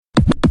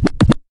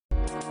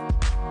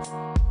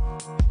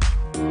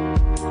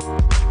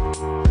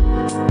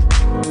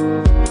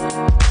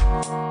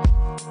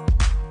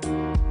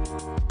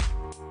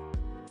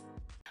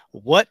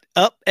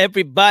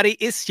everybody?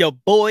 It's your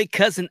boy,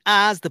 Cousin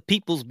Oz, the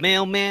people's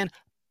mailman,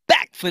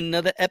 back for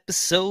another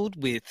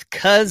episode with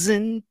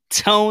Cousin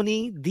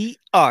Tony, the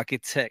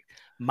architect.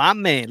 My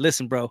man,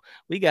 listen, bro,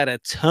 we got a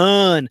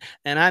ton,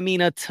 and I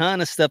mean a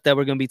ton of stuff that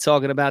we're going to be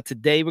talking about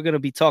today. We're going to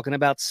be talking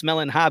about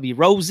smelling hobby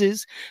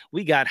roses.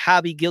 We got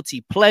hobby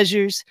guilty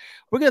pleasures.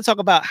 We're going to talk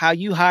about how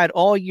you hide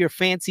all your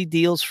fancy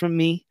deals from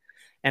me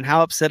and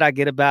how upset I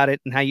get about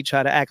it and how you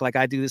try to act like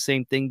I do the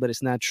same thing, but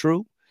it's not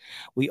true.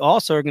 We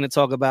also are going to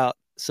talk about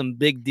some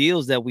big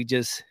deals that we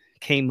just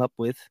came up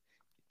with,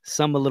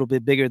 some a little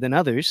bit bigger than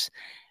others,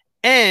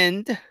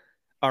 and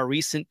our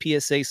recent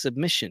PSA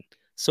submission.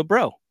 So,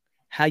 bro,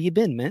 how you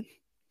been, man?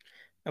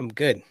 I'm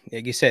good.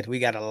 Like you said, we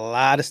got a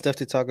lot of stuff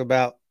to talk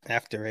about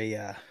after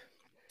a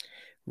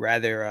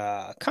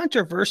rather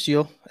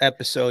controversial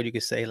episode, you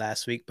could say,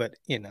 last week. But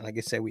like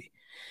I said,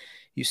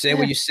 you say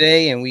what you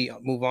say, and we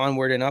move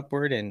onward and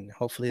upward, and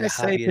hopefully I the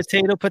say hobby is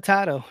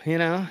potato, you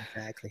know?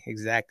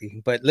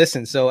 exactly. But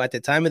listen, so at the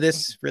time of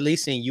this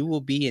releasing, you will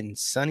be in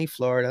sunny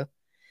Florida.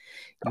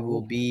 You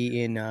will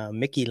be in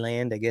Mickey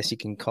Land, I guess you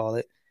can call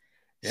it.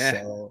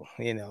 Yeah. So,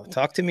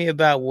 talk to me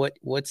about what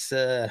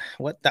the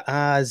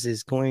Oz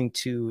is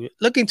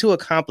looking to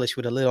accomplish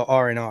with a little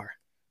R&R.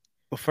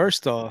 Well,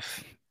 first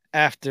off,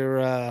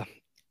 after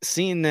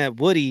seeing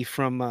that Woody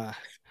from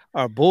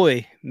our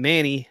boy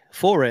Manny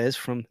Flores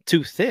from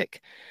Too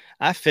Thick,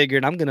 I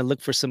figured I'm gonna look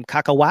for some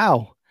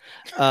Cacao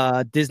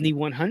Disney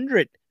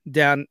 100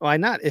 down. Why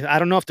not? I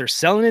don't know if they're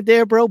selling it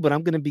there, bro, but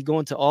I'm gonna be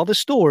going to all the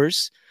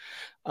stores,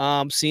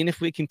 seeing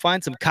if we can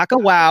find some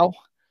Cacao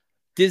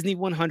Disney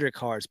 100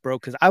 cards, bro,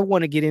 because I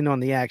want to get in on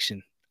the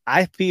action.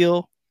 I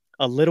feel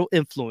a little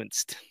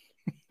influenced.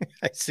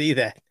 I see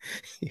that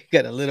you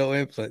got a little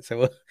influence,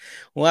 so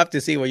we'll have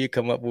to see what you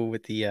come up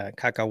with the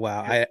Cacao.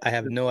 I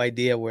have no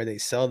idea where they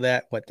sell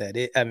that, what that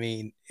is. I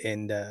mean,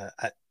 and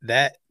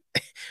that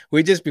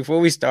we just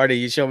before we started,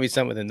 you showed me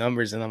some of the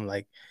numbers, and I'm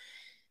like,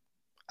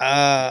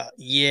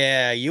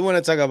 yeah, you want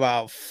to talk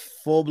about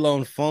full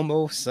blown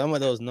FOMO? Some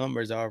of those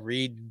numbers are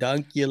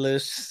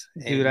redunculous,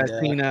 Dude, and I've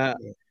seen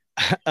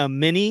a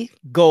mini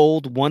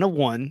gold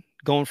 101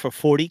 going for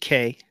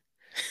 40K.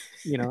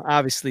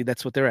 Obviously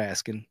that's what they're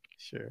asking.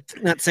 Sure.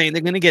 Not saying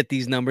they're going to get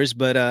these numbers,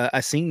 but I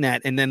seen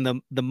that. And then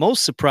the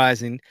most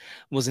surprising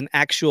was an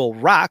actual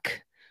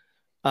rock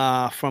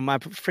from, I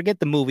forget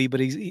the movie,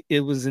 but it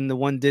was in the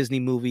one Disney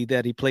movie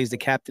that he plays the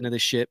captain of the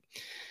ship.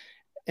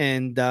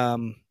 And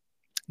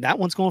that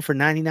one's going for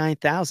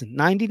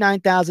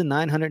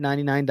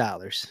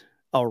 $99,999.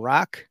 A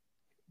rock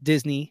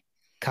Disney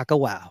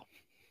Cacao.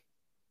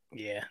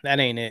 Yeah, that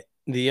ain't it.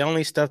 The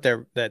only stuff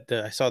that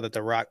I saw that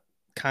The Rock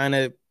kind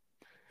of,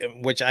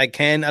 which I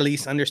can at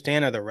least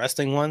understand, are the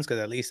wrestling ones, because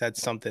at least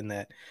that's something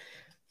that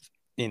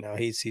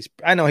he's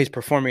I know he's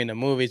performing in the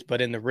movies, but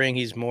in the ring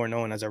he's more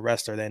known as a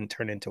wrestler than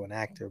turned into an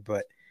actor.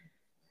 But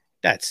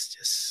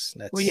that's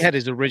Well, he had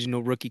his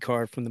original rookie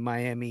card from the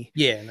Miami.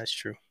 Yeah, that's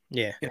true.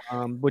 Yeah,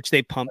 which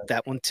they pumped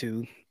that one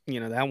too.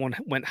 That one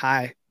went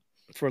high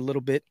for a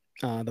little bit.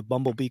 The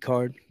Bumblebee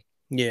card.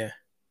 Yeah.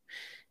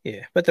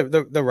 But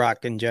the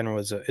Rock in general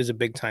is a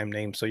big time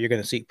name, so you're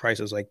gonna see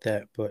prices like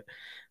that. But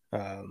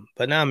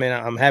now,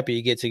 man, I'm happy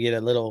you get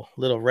a little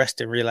rest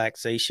and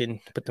relaxation.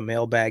 Put the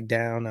mailbag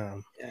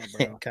down. Yeah,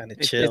 bro. Kind of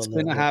chill. It's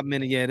been a hot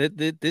minute. Yeah,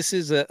 this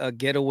is a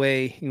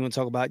getaway. You want to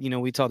talk about?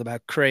 We talked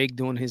about Craig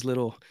doing his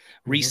little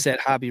reset,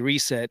 hobby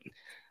reset.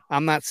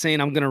 I'm not saying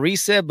I'm gonna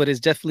reset, but it's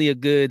definitely a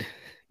good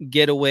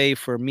getaway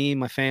for me,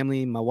 my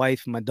family, my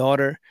wife, my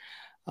daughter.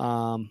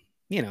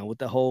 With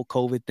the whole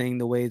COVID thing,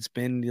 the way it's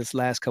been this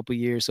last couple of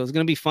years. So it's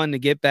going to be fun to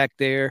get back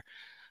there.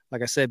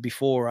 Like I said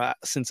before,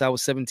 since I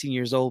was 17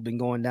 years old, been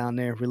going down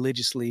there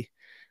religiously.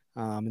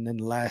 And then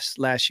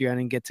last year I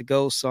didn't get to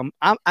go. So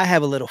I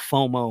have a little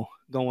FOMO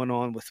going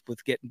on with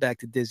getting back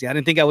to Disney. I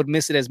didn't think I would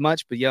miss it as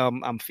much, but yeah,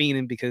 I'm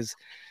fiending because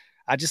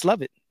I just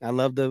love it. I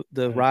love the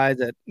rides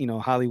at,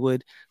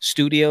 Hollywood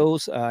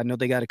Studios. I know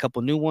they got a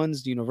couple new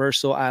ones,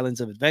 Universal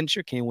Islands of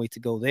Adventure. Can't wait to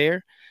go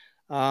there.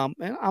 And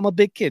I'm a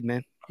big kid,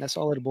 man. That's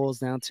all it boils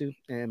down to.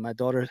 And my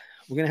daughter,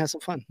 we're going to have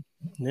some fun.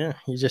 Yeah,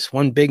 you're just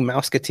one big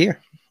mouseketeer.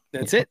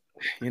 That's it.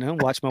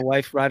 Watch my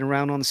wife riding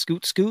around on the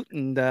scoot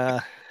and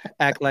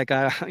act like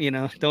I,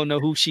 don't know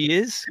who she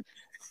is.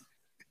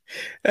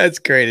 That's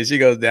great. As she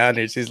goes down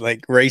there, she's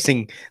like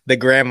racing the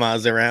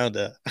grandmas around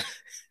the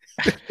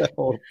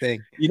whole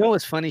thing. You know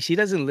what's funny? She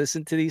doesn't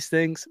listen to these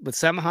things, but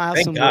somehow,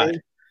 Thank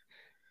God.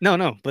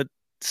 No, but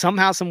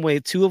somehow, some way,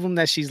 two of them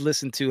that she's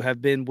listened to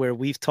have been where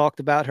we've talked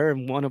about her,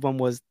 and one of them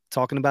was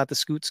talking about the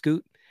scoot.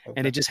 Okay.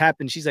 And it just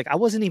happened. She's like, I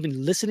wasn't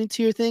even listening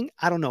to your thing.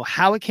 I don't know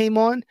how it came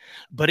on,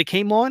 but it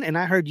came on, and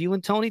I heard you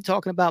and Tony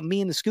talking about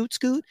me and the scoot,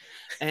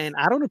 and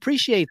I don't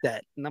appreciate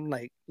that. And I'm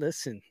like,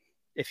 listen,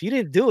 if you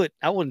didn't do it,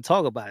 I wouldn't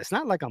talk about it. It's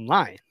not like I'm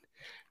lying.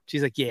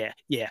 She's like, yeah.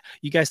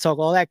 You guys talk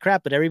all that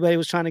crap, but everybody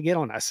was trying to get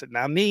on. I said,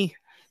 not me.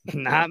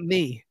 I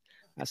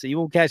said, you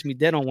won't catch me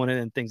dead on one of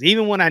them things.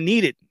 Even when I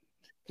need it,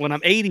 when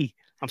I'm 80,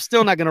 I'm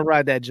still not going to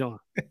ride that John.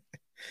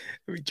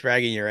 We're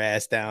dragging your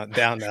ass down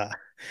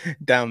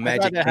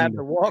Magic Kingdom. I have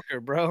to walk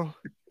her, bro.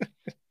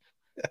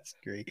 That's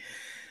great.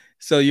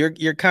 So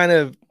you're kind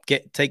of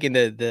get taking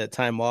the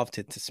time off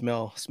to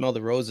smell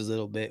the roses a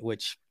little bit,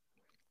 which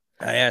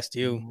I asked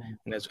you, Mm,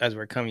 and as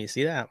we're coming, you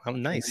see that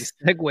I'm nice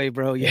nice. segue,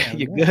 bro. Yeah, Yeah, I'm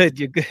you're nice. good.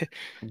 You're good.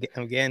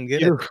 I'm getting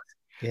good at You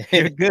this.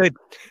 you're Yeah. good.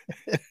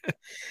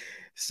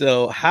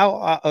 So I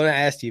want to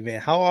ask you, man,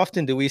 how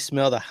often do we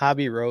smell the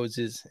hobby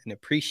roses and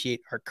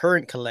appreciate our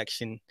current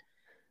collection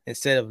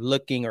instead of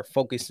looking or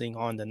focusing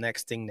on the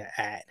next thing to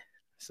add?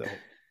 So,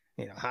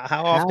 how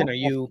How often are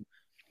you often?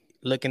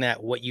 looking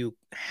at what you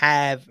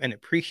have and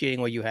appreciating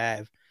what you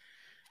have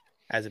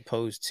as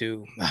opposed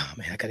to, oh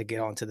man, I got to get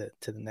on to the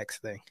next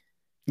thing.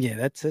 Yeah,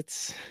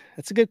 that's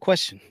a good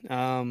question.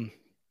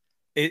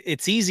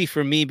 It's easy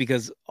for me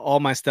because all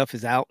my stuff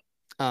is out.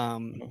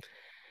 Um, Mhm.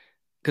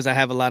 because I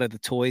have a lot of the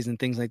toys and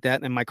things like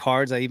that, and my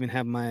cards. I even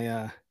have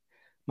my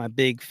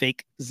big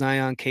fake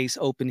Zion case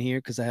open here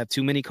because I have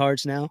too many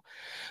cards now.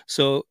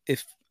 So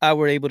if I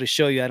were able to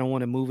show you, I don't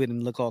want to move it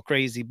and look all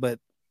crazy, but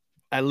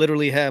I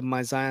literally have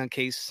my Zion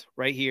case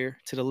right here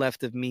to the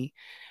left of me,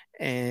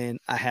 and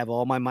I have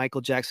all my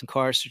Michael Jackson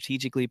cards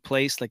strategically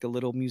placed like a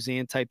little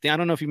museum type thing. I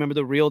don't know if you remember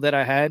the reel that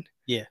I had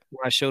Yeah.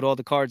 where I showed all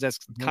the cards. That's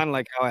Mhm. kind of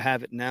like how I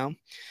have it now.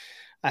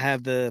 I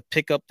have the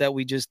pickup that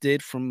we just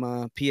did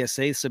from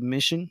PSA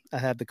submission. I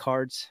have the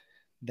cards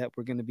that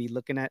we're going to be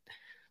looking at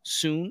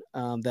soon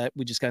that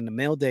we just got in the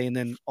mail day, and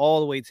then all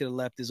the way to the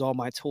left is all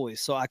my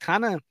toys. So I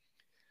kind of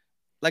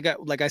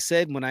like I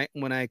said when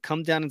I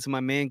come down into my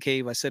man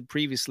cave, I said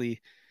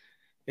previously,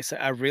 it's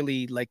I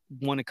really like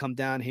want to come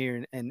down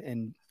here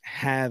and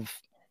have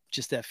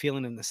just that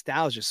feeling of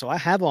nostalgia. So I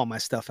have all my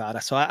stuff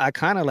out. So I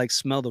kind of like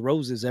smell the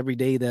roses every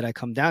day that I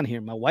come down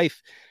here. My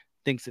wife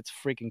thinks it's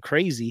freaking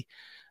crazy,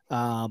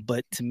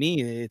 but to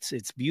me,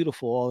 it's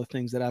beautiful. All the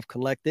things that I've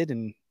collected,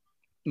 and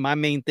my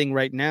main thing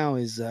right now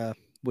is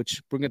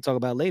which we're gonna talk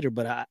about later.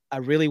 But I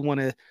really want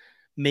to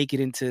make it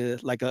into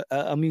like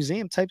a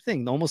museum type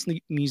thing, almost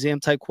museum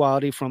type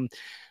quality from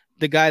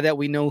the guy that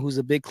we know who's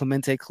a big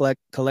Clemente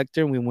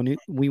collector.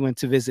 We went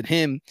to visit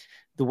him,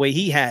 the way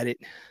he had it,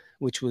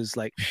 which was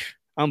like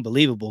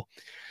unbelievable.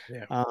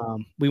 Yeah.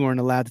 We weren't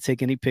allowed to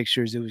take any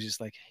pictures. It was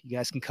just like you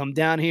guys can come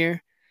down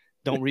here,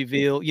 don't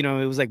reveal.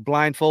 It was like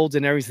blindfolds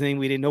and everything.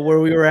 We didn't know where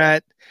we were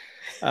at,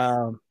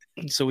 um,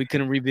 so we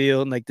couldn't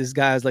reveal. And like this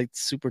guy's like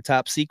super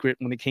top secret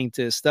when it came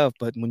to his stuff.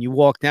 But when you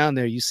walk down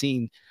there, you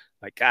seen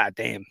like, God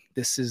damn,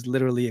 this is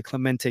literally a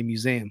Clemente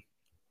museum.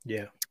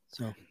 Yeah.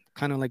 So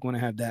kind of like want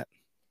to have that.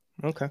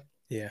 Okay.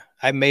 Yeah.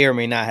 I may or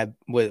may not have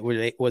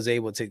was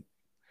able to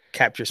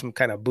capture some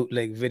kind of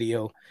bootleg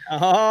video.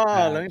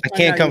 Oh, let me I find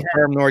can't out you have.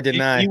 confirm nor You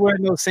deny.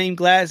 wearing those same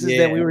glasses that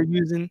Yeah. we were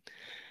using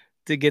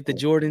to get the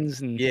Jordans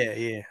and Yeah.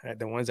 Yeah.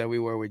 The ones that we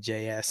wore with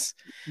JS.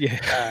 yeah.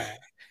 Uh,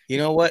 you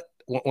know what?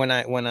 When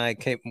I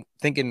came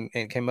thinking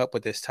and came up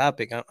with this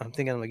topic, I'm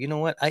thinking, I'm like, you know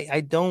what?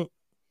 I don't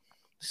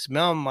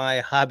smell my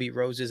hobby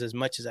roses as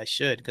much as I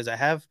should because I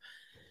have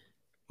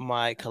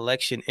my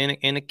collection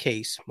in a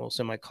case, most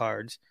of my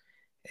cards,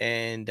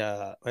 and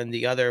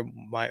the other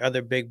my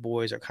other big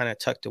boys are kind of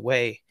tucked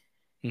away.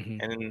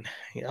 Mhm.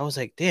 And I was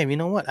like, damn, you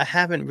know what? I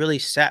haven't really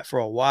sat for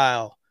a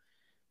while.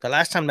 The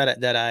last time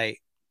that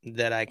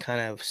I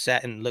kind of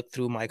sat and looked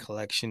through my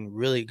collection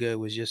really good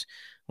was just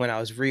when I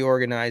was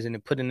reorganizing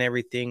and putting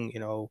everything,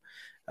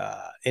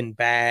 in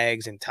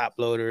bags and top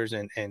loaders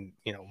and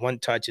one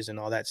touches and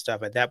all that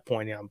stuff. At that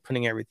point, I'm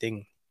putting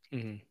everything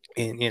Mhm.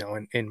 in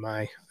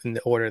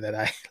the order that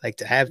I like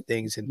to have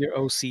things. And Your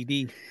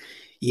OCD.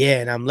 yeah,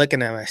 and I'm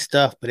looking at my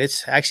stuff, but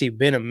it's actually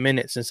been a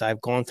minute since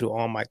I've gone through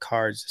all my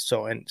cards.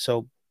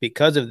 So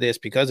because of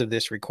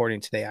this recording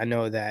today, I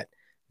know that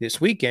this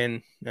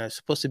weekend it's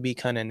supposed to be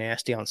kind of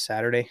nasty on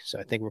Saturday. So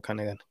I think we're kind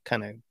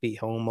of be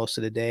home most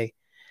of the day,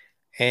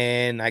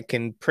 and I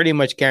can pretty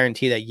much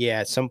guarantee that yeah,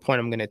 at some point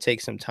I'm gonna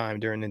take some time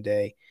during the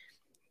day,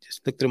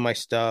 just look through my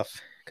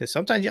stuff because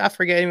sometimes I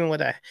forget even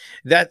what I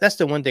that's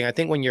the one thing I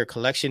think when your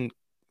collection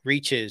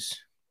reaches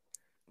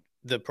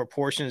the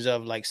proportions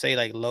of like say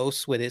like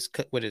Los with Oh his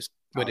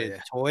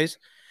yeah. toys.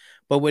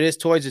 But with his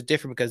toys, it's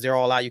different because they're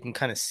all out. You can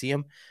kind of see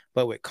them.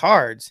 But with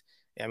cards,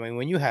 I mean,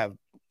 when you have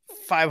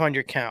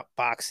 500 count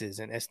boxes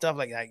and stuff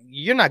like that,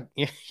 you're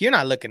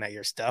not looking at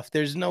your stuff.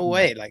 There's no No.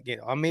 way. Like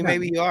I mean, No.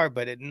 maybe you are,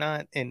 but it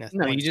not in a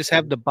No, one you just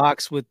sitting. have the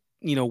box with,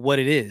 what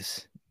it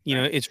is.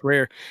 Right. It's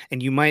rare,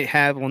 and you might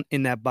have on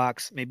in that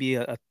box maybe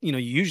you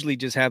usually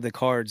just have the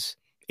cards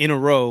in a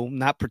row,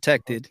 not Mhm.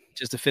 protected,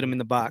 just to fit them Yeah. in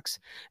the box,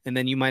 and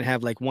then you might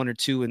have like one or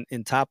two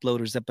in top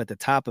loaders up at the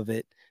top of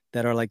it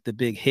that are like the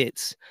big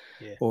hits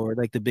Yeah. or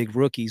like the big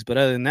rookies. But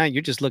other than that,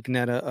 you're just looking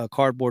at a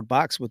cardboard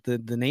box with the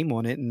name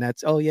on it, and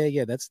that's oh yeah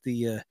yeah that's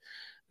the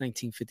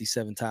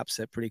 1957 top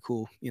set, pretty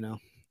cool.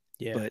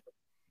 Yeah. But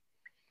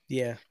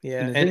Yeah. and Yeah.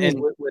 the And thing is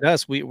and with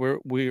us, we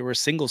were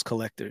singles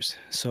collectors,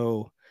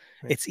 so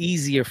right. it's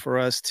easier for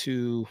us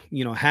to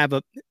have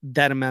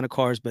that amount of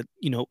cars, but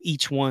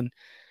each one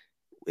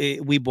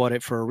we bought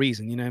it for a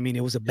reason. You know what I mean?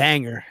 It was a Yeah.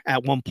 banger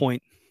at one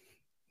point,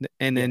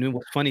 and Yeah. then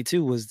what's funny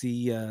too was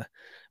the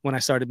when I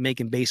started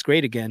making base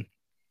grade again.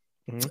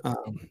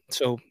 Mhm.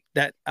 So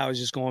that I was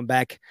just going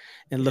back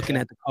and looking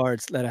Yeah. at the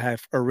cards that I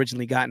have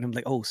originally gotten. I'm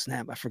like, oh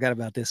snap, I forgot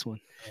about this one.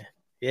 Yeah.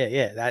 Yeah,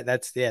 yeah.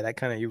 That's yeah, that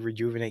kind of you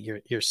rejuvenate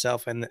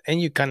yourself and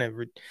you kind of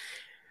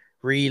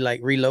like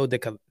reload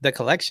the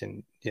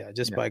collection. Yeah,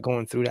 just Yeah, by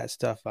going through that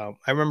stuff. I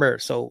remember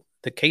so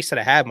the case that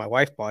I had, my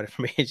wife bought it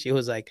for me and she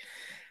was like,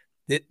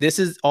 This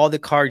is all the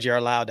cards you're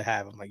allowed to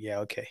have." I'm like, "Yeah,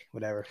 okay,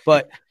 whatever."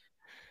 But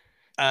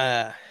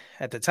uh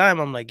at the time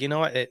I'm like, you know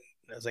what? I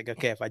was like,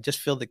 okay, if I just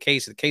fill the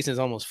case is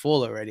almost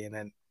full already, and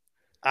then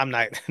I'm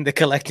not the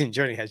collecting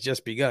journey has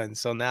just begun.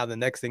 So now the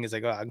next thing is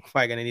like, oh, I'm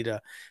probably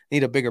gonna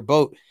need a bigger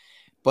boat.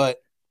 But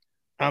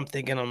I'm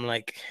thinking, I'm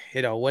like,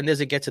 when does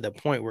it get to the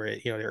point where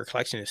your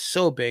collection is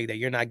so big that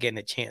you're not getting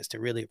a chance to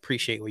really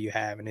appreciate what you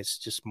have, and it's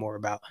just more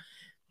about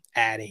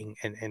adding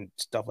and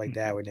stuff like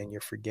that, Mhm. where then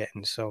you're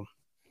forgetting. So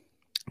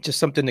just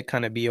something to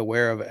kind of be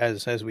aware of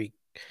as we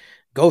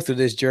go through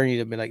this journey,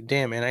 to be like,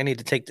 damn man, I need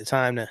to take the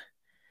time to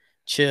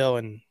chill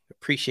and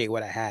appreciate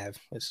what I have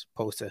as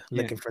opposed to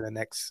Yeah, looking for the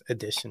next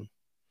edition.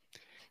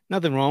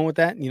 nothing wrong with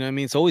that. You know what I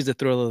mean? It's always the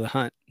thrill of the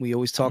hunt. We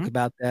always talk Mhm.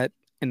 about that,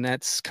 and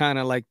that's kind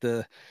of like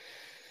the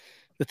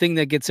thing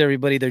that gets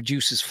everybody their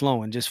juices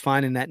flowing, just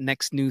finding that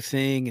next new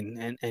thing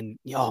and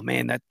oh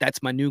man,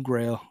 that's my new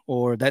grail,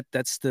 or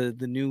that's the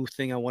new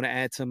thing I want to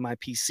add to my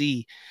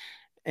PC.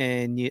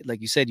 And you,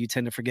 like you said, you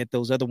tend to forget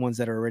those other ones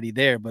that are already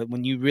there. But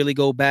when you really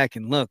go back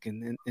and look,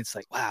 and it's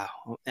like, wow.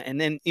 And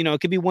then,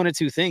 it could be one or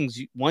two things.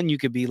 One, you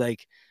could be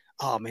like,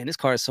 oh man, this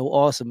card is so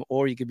awesome.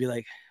 Or you could be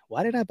like,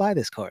 why did I buy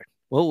this card?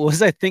 What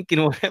was I thinking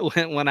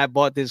when I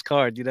bought this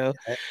card? Yeah.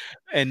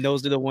 And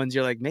those are the ones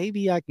you're like,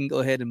 maybe I can go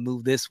ahead and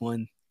move this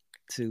one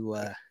to,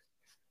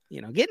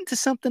 get into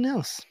something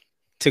else.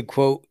 To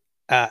quote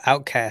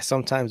Outcast,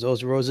 sometimes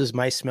those roses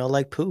might smell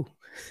like poo.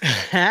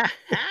 I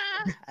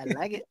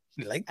like it.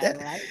 You like I that?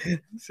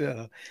 like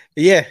So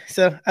yeah,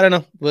 so I don't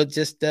know. We'll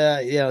just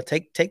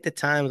take the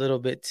time a little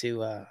bit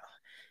to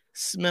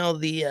smell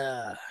the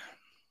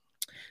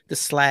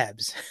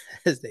slabs,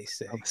 as they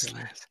say. all the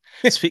slabs.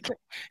 Speaking,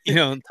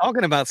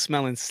 talking about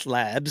smelling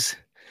slabs,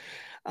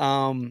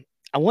 um,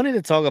 I wanted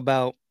to talk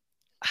about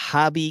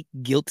hobby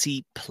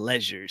guilty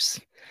pleasures,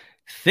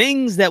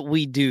 things that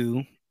we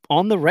do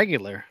on the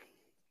regular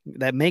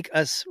that make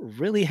us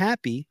really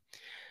happy,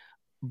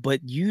 but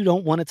you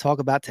don't want to talk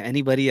about to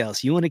anybody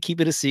else. You want to keep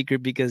it a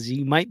secret because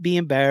you might be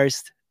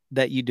embarrassed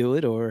that you do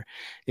it, or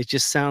it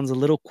just sounds a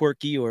little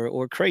quirky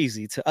or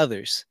crazy to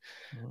others.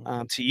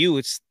 Mhm. To you,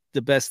 it's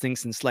the best thing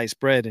since sliced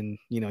bread, and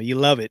you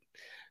love it.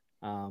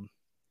 Um,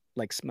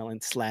 like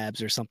smelling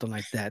slabs or something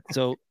like that.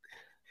 So,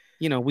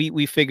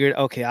 we figured,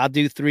 okay, I'll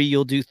do three,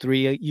 you'll do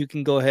three. You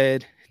can go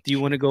ahead. Do you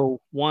want to Sure.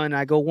 go one?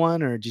 I go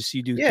one, or just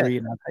you do Yeah, three?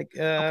 And like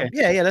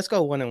okay, yeah, let's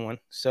go one and one.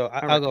 So all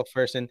I'll right. go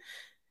first, and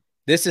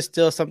this is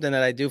still something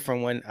that I do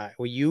from when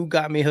you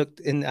got me hooked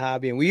in the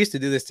hobby, and we used to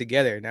do this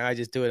together. Now I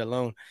just do it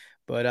alone.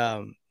 But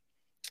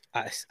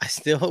I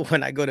still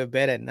when I go to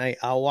bed at night,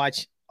 I'll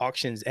watch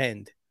auctions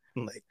end.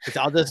 Like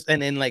I'll just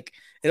and then like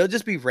it'll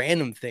just be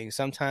random things.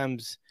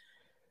 Sometimes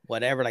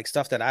whatever, like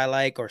stuff that I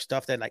like or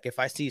stuff that like if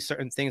I see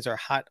certain things are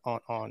hot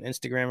on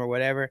Instagram or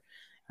whatever,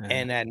 Uh,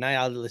 and at night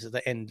I'll listen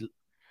and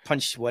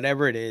punch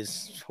whatever it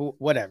is,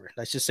 whatever.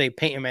 Let's just say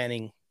Peyton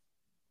Manning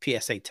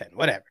PSA 10,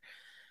 whatever.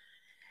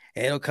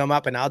 And it'll come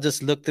up and I'll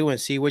just look through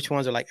and see which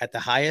ones are like at the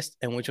highest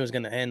and which one's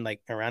gonna end like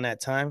around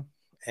that time.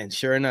 And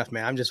sure enough,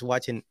 man, I'm just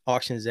watching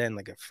auctions end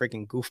like a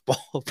freaking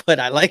goofball, but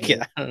I like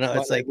it. I don't know.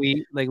 It's like,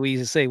 like we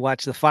used to say,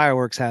 watch the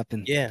fireworks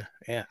happen. yeah,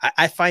 yeah.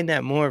 I find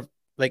that more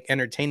like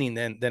entertaining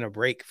than a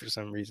break for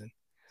some reason.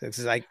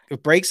 It's like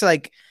breaks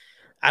like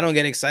I don't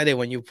get excited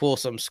when you pull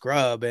some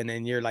scrub and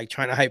then you're like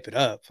trying to hype it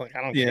up. Like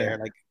I don't Yeah, care.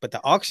 Like, but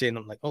the auction,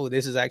 I'm like, oh,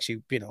 this is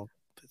actually,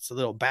 it's a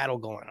little battle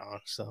going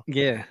on. So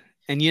yeah.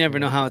 And you never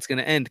yeah, know how it's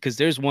gonna end because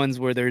there's ones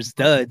where there's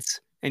duds,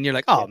 and you're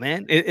like, yeah, oh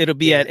man, it'll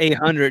be yeah, at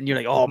 800, and you're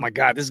like, oh my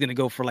god, this is gonna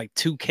go for like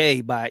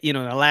 2K by the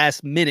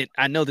last minute.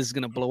 I know this is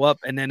gonna blow up,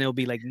 and then it'll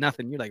be like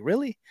nothing. You're like,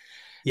 really?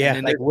 And yeah.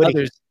 then Like there's Woody.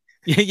 others,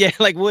 yeah,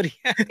 like Woody.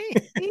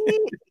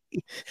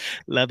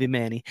 Love you,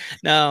 Manny.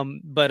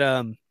 But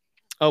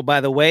oh,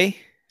 by the way,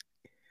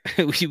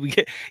 we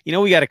get,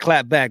 we got to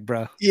clap back,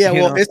 bro. Yeah,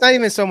 You well, know, it's not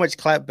even so much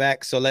clap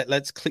back. So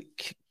let's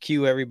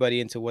cue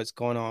everybody into what's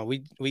going on.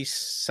 We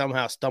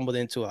somehow stumbled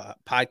into a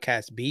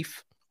podcast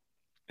beef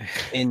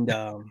and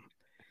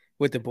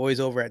with the boys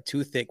over at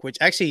Too Thick, which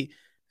actually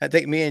I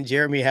think me and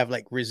Jeremy have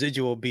like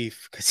residual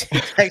beef because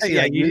it's actually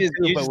yeah, like YouTube,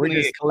 you're but just we're gonna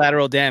just get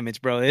collateral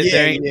damage, bro.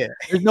 yeah, yeah,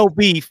 There's no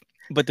beef,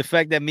 but the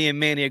fact that me and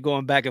Manny are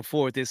going back and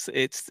forth,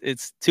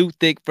 it's too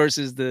thick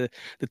versus the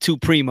two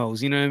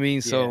primos. You know what I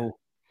mean? yeah. So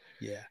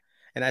Yeah.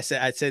 And I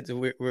said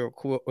we're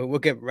cool. We'll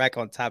get back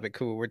on topic.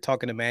 Cool. We're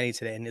talking to Manny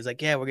today, and he's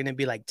like, "Yeah, we're gonna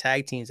be like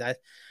tag teams." I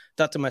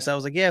thought to myself, I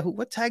was like, "Yeah,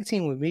 what tag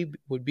team would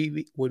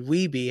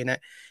we be?" And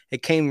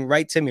it came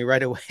right to me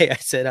right away. I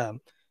said,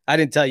 I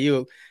didn't tell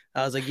you.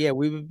 I was like, "Yeah,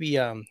 we would be."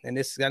 And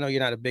this, I know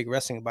you're not a big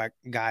wrestling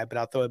guy, but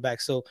I'll throw it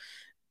back. So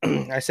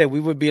I said we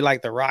would be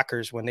like the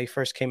Rockers when they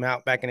first came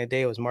out back in the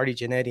day. It was Marty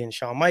Jannetty and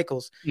Shawn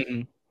Michaels,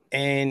 mm-mm.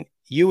 and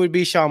you would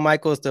be Shawn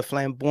Michaels, the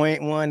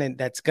flamboyant one, and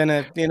that's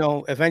gonna,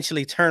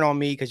 eventually turn on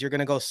me because you're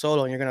gonna go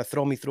solo and you're gonna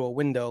throw me through a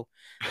window.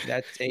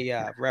 That's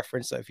a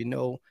reference. So if you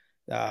know,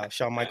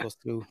 Shawn Michaels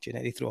threw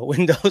Jannetty through a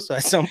window. So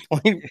at some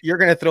point, you're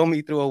gonna throw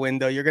me through a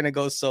window. You're gonna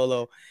go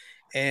solo,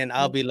 and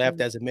I'll be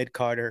left as a mid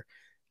carder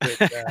with,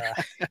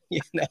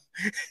 you know,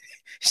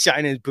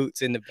 shining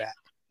boots in the back.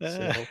 Uh,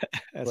 So,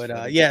 that's but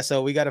funny. yeah,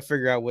 so we got to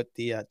figure out what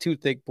the two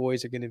thick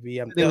boys are going to be.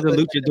 They were the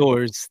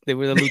luchadors. They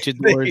were the There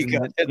luchadors, you and go.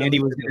 then The Andy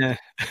was luchador. gonna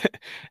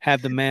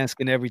have the mask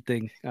and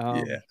everything.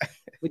 Yeah,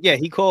 But yeah,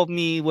 he called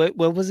me what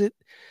was it?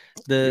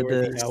 you were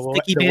The the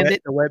sticky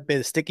bandit.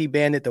 the sticky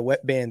bandit, the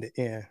wet bandit.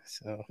 Yeah.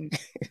 So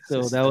it's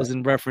So just that was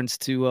in reference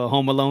to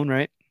Home Alone,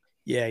 right?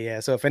 yeah, yeah.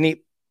 So if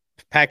any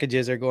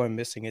packages are going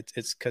missing,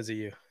 it's because of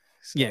you.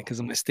 Yeah, So because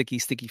of my sticky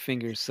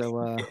fingers.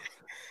 So yeah,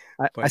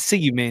 I but see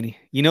you, Manny.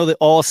 You know that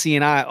all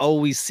CNI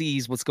always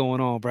sees what's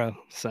going on, bro.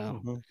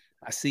 So mhm,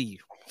 I see you.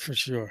 for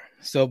sure.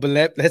 So, but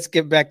let's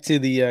get back to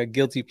the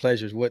guilty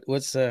pleasures. What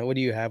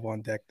do you have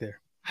on deck there?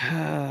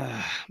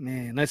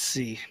 Man, let's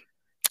see.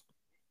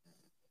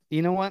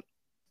 You know what?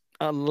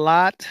 A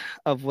lot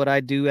of what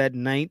I do at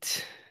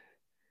night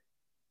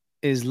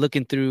is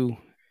looking through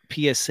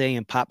PSA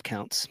and pop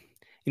counts.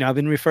 I've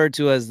been referred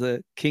to as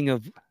the king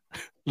of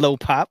low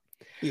pop,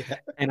 Yeah.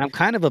 and I'm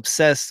kind of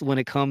obsessed when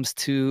it comes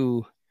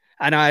to.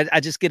 I know I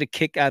just get a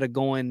kick out of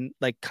going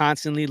like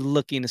constantly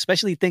looking,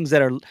 especially things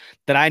that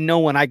I know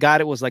when I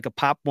got it was like a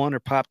pop one or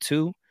pop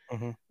two.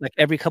 Hmm. Like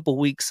every couple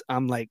weeks,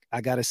 I'm like,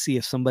 I gotta see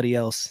if somebody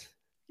else,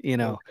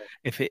 Okay.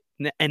 if it.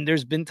 And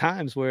there's been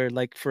times where,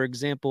 like for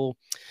example,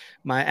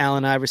 my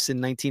Allen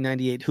Iverson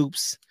 1998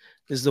 hoops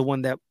is the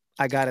one that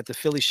I got at the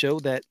Philly show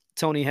that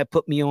Tony had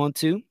put me on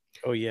to.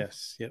 Oh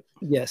yes. Yep.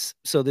 Yes.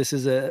 So this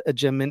is a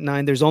Gem Mint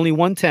 9. There's only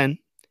 110.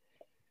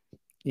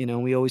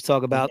 We always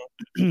talk about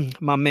Mhm.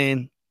 my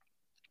man,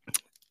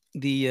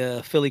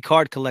 the Philly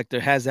card collector,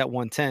 has that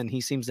 110.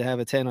 He seems to have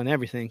a 10 on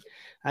everything.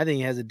 I think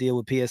he has a deal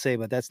with PSA,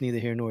 but that's neither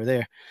here nor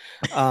there.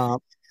 Uh,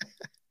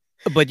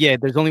 but yeah,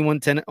 there's only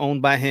 110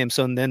 owned by him.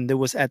 So and then there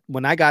was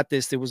when I got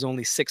this, there was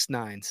only 6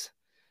 9s.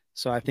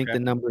 So I think Okay.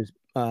 the number's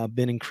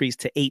been increased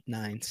to 8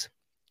 9s.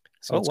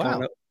 So Oh it's gone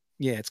wow. up.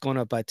 Yeah, it's gone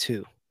up by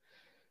 2.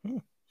 Hmm,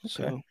 okay.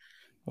 So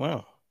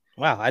Wow.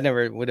 Wow. I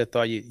never would have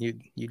thought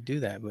you'd do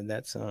that, but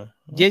that's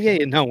yeah, yeah, okay.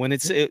 yeah. No, when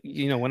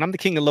when I'm the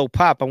king of low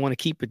pop, I want to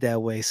keep it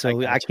that way. I So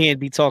I got can't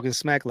be talking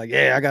smack like,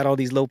 yeah, I got all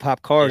these low pop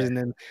you. cards, Yeah. and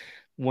then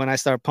when I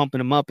start pumping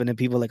them up, and then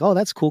people are like, oh,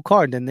 that's a cool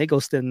card, then they go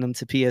sending them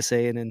to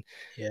PSA, and then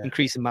Yeah.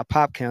 increasing my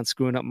pop count,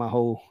 screwing up my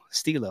whole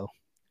stilo.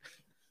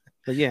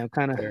 But yeah, I'm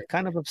kind of Fair.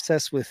 kind of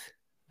obsessed with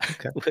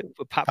Okay.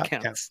 with pop Pop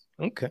count. counts.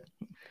 Okay.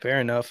 Fair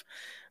enough.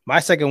 My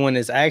second one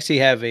is I actually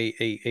have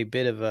a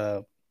bit of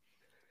a,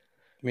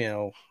 you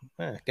know,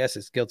 I guess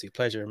it's guilty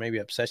pleasure, maybe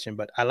obsession,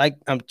 but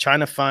I'm trying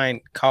to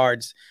find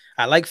cards.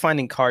 I like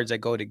finding cards that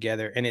go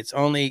together, and it's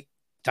only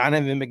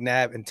Donovan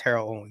McNabb and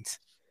Terrell Owens.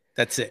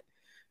 That's it.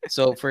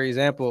 So, for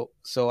example,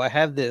 I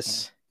have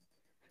this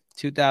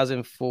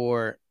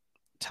 2004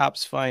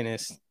 Topps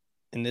Finest,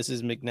 and this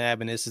is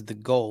McNabb, and this is the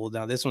gold.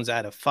 Now, this one's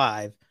out of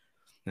 5,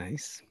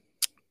 Nice.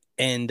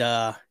 and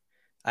I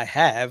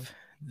have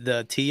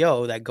the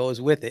TO that goes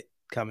with it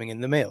coming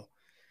in the mail.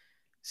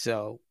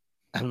 So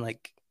I'm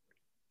like,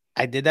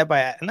 I did that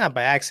by not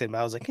by accident, but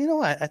I was like, you know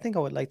what? I think I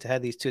would like to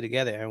have these two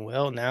together. And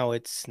well, now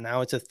it's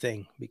a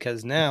thing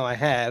because now I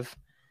have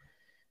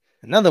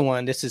another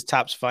one. This is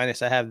Topps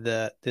Finest. I have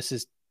this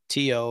is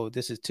TO.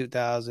 This is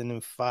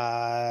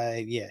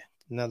 2005. Yeah,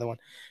 another one.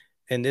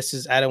 And this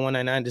is out of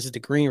 199. This is the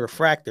green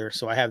refractor.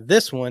 So I have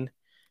this one,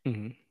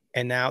 Hmm.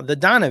 and now the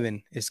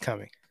Donovan is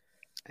coming.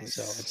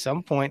 So at Nice.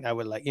 some point, I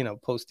would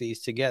post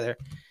these together,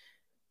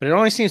 but it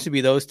only seems to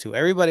be those two.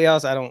 Everybody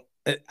else, I don't.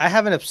 I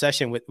have an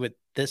obsession with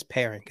this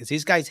pairing because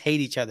these guys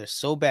hate each other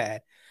so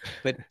bad.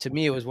 But to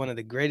me, it was one of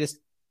the greatest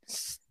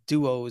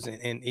duos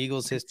in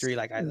Eagles history.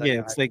 Like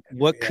Yeah, it's like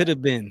what yeah, could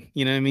have been.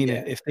 You know what I mean?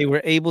 yeah, If they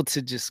were able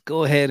to just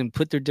go ahead and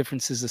put their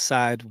differences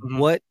aside, mhm,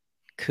 what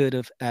could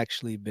have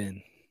actually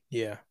been?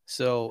 yeah.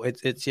 So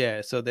it's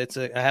yeah. So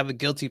I have a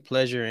guilty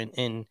pleasure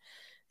in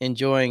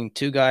enjoying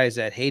two guys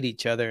that hate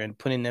each other and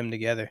putting them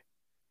together.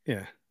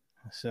 Yeah.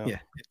 So, Yeah.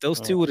 If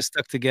those uh, two would have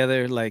stuck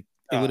together, like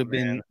it would oh have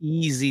been man,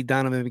 easy.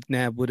 Donovan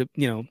McNabb would have,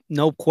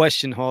 no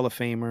question Hall of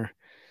Famer.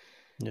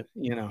 yep.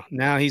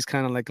 Now he's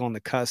kind of like on the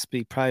cusp.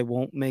 He probably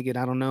won't make it.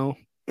 I don't know.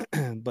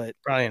 But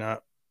Probably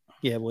not.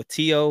 yeah, with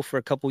T.O. for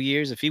a couple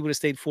years, if he would have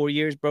stayed 4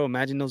 years, bro,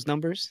 imagine those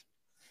numbers.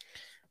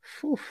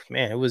 Whew,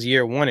 man, it was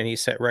year one and he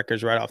set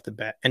records right off the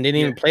bat and didn't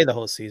Yeah. even play the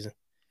whole season.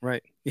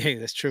 Right. Yeah,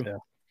 that's true. So,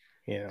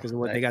 Because of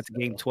what they got that's to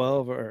game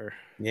 12 or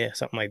yeah,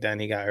 something like that.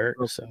 And he got hurt.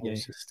 So yeah.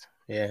 it's just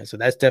yeah. So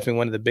that's definitely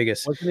one of the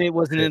biggest.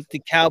 Wasn't it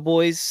the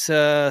Cowboys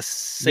Yeah,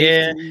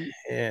 safety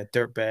yeah,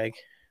 dirtbag.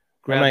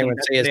 I'm not grabbed even them? gonna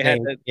That's say why his they had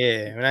name. the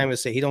Yeah, I'm not even gonna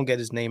say he don't get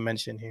his name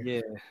mentioned here.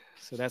 yeah.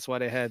 So that's why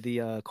they had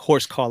the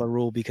horse collar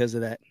rule because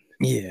of that.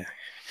 Yeah.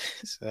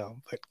 So,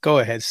 but go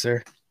ahead,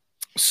 sir.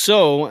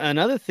 So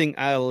another thing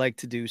I like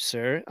to do,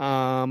 sir.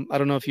 I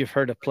don't know if you've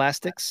heard of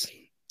plastics.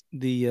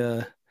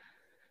 The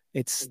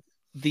it's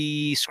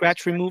the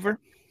scratch remover.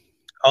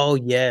 Oh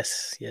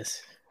yes,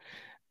 yes.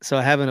 So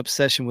I have an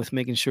obsession with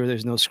making sure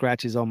there's no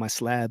scratches on my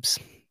slabs.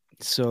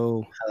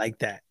 So I like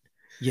that.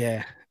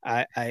 yeah,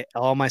 I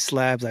all my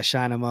slabs I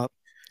shine them up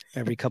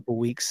every couple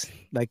weeks,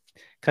 like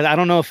because I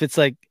don't know if it's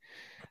like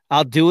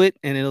I'll do it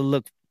and it'll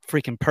look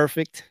freaking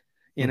perfect.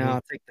 Hmm.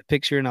 I'll take the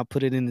picture and I'll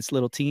put it in this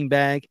little team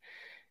bag,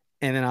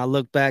 and then I'll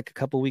look back a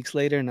couple weeks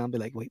later and I'll be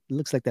like, wait, it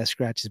looks like that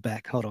scratch is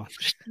back. Hold on,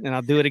 and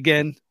I'll do it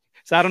again.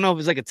 So I don't know if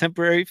it's like a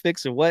temporary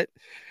fix or what.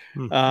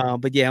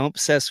 But yeah, I'm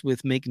obsessed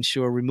with making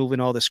sure removing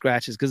all the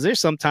scratches because there's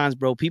sometimes,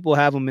 bro, people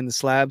have them in the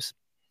slabs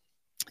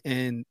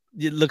and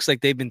it looks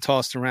like they've been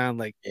tossed around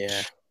like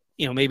Yeah.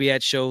 maybe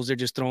at shows they're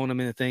just throwing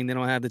them in a thing. They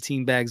don't have the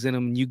team bags in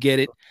them, and you get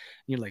it. And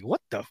you're like, what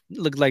the?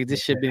 Looks like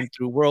this shit been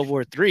through World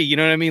War III. You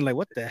know what I mean? Like,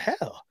 what the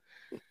hell?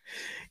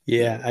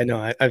 Yeah, So I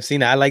know. I've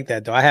seen it. I like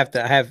that though. I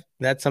have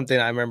that's something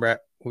I remember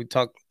we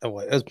talked. Oh,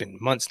 well, it's been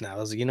months now. I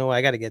was like,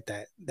 I got to get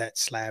that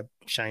slab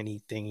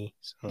shiny thingy.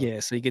 So yeah,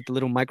 so you get the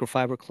little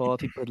microfiber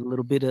cloth. You put a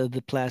little bit of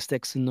the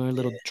plastics in there, a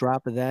little yeah.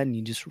 drop of that, and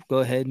you just go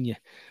ahead and you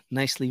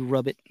nicely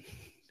rub it.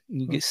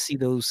 And you Mm, get see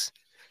those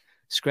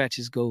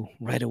scratches go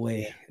right yeah,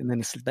 away, and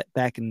then it's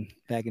back and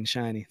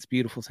shiny. It's a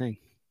beautiful thing.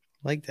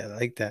 I like that. I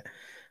like that.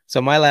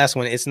 So my last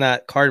one, it's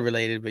not card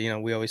related, but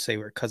we always say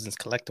we're cousins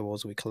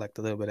collectibles. We collect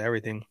a little bit of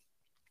everything.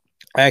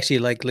 I actually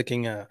like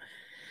looking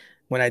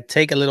when I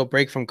take a little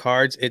break from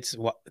cards, it's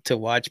to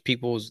watch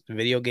people's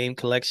video game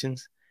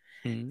collections,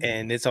 Mhm.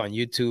 and it's on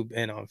YouTube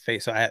and on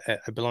face. So I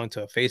belong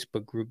to a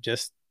Facebook group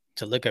just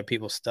to look at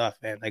people's stuff,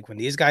 and like when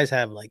these guys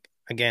have like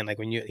again like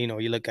when you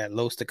look at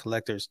Los the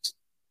Collectors,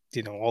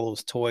 all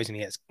those toys, and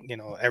he has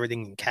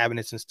everything in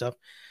cabinets and stuff.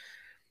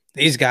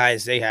 These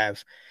guys they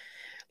have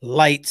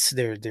lights,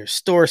 their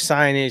store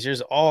signage.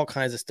 There's all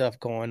kinds of stuff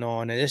going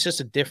on, and it's just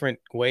a different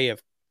way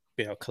of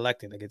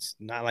collecting. Like it's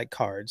not like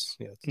cards.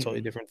 It's a totally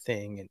Mhm. different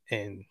thing.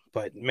 And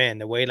but man,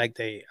 the way like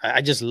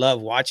I just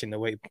love watching the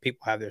way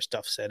people have their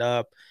stuff set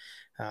up.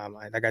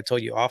 Like I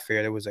told you off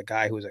air, there was a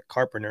guy who was a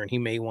carpenter, and he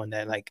made one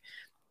that like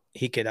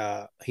he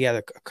had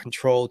a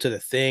control to the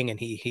thing, and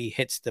he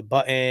hits the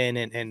button,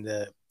 and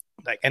the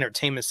like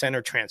entertainment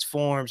center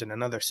transforms, and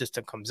another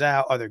system comes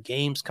out, other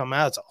games come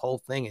out. It's a whole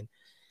thing, and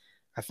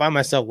I find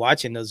myself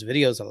watching those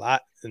videos a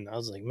lot, and I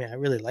was like, man, I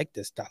really like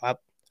this stuff.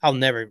 I'll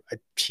never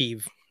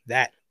achieve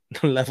that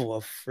level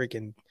of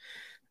freaking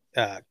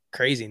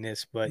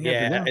craziness, but You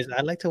never yeah, know.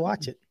 I like to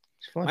watch it.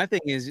 It's fun. My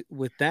thing is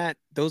with that,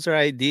 those are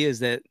ideas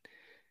that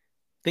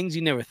things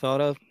you never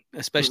thought of,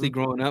 especially Hmm.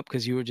 growing up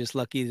because you were just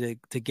lucky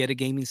to get a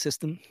gaming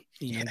system,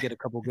 Yeah, get a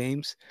couple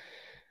games.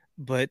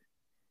 But,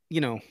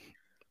 you know,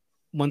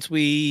 once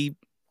we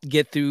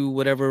get through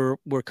whatever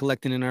we're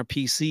collecting in our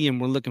PC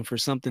and we're looking for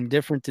something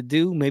different to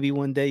do, maybe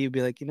one day you'll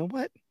be like, you know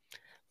what?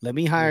 Let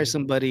me hire yeah,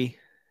 somebody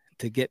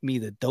to get me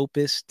the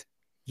dopest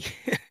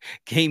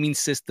gaming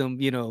system,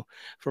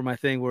 for my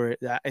thing where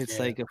it's yeah,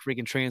 like a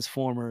freaking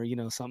transformer,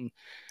 something.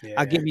 I'll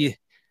yeah. give you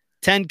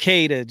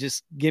 10K to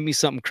just give me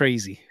something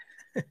crazy.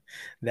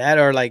 That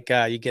or like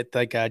you get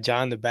like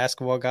John the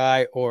basketball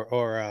guy,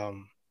 or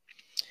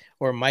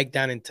Mike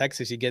down in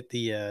Texas. You get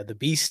the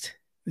Beast,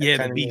 that Yeah, the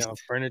kind of beast.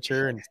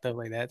 furniture and stuff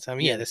like that. So I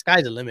mean, yeah, Yeah. the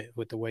sky's the limit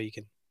with the way you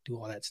can do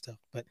all that stuff.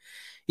 But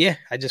yeah,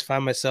 I just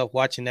find myself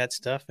watching that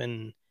stuff,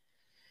 and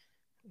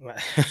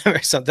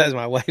sometimes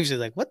my wife is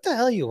like, "What the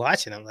hell are you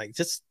watching?" I'm like,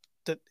 just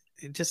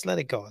let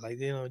it go. Like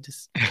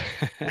just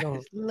you don't.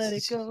 Just let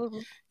it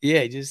go.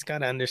 Yeah, you just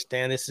gotta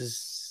understand. This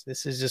is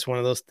just one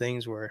of those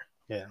things where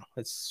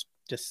let's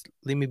just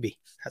leave me be.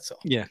 That's all.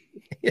 Yeah.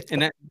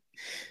 And that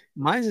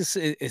mine is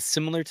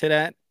similar to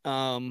that.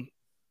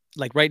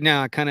 Like right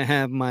now I kind of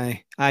have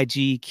my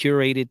IG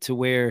curated to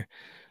where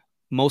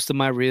most of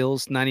my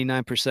reels,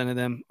 99% of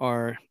them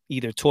are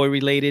either toy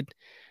related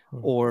Mhm.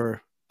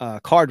 or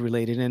card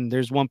related. And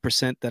there's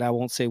 1% that I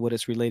won't say what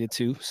it's related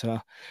to. So,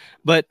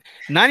 but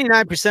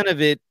 99%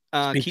 of it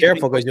Just be keeps me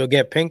careful because you'll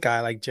get pink eye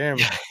like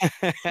Jeremy.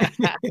 I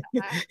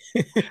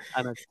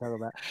know what you're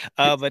talking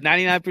about. But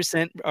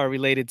 99% are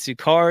related to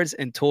cards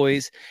and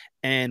toys.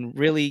 And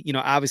really,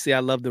 obviously I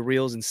love the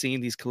reels and seeing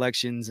these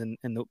collections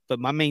but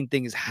my main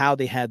thing is how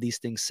they have these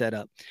things set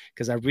up.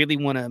 Because I really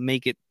want to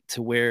make it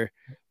to where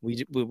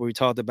we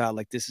talked about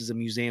like this is a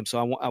museum.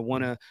 So I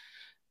want to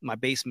my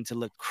basement to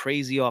look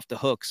crazy off the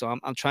hook. So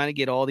I'm trying to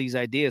get all these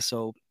ideas.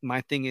 So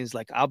my thing is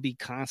like I'll be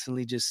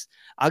constantly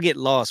I'll get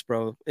lost,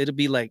 bro. It'll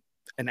be like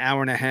an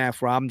hour and a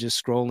half where I'm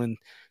just scrolling,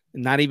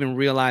 not even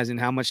realizing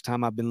how much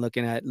time I've been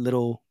looking at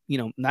little,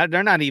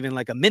 they're not even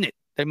like a minute.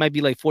 They might be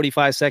like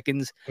 45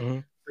 seconds,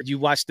 Mhm. but you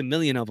watched a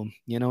million of them,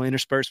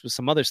 interspersed with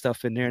some other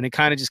stuff in there. And it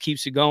kind of just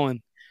keeps you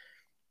going.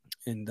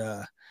 And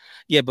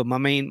yeah, but my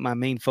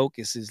main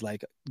focus is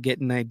like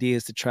getting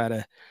ideas to try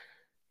to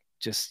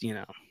just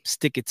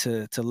stick it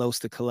to Los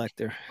the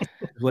Collector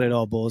is what it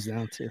all boils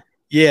down to.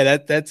 Yeah,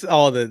 that's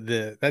all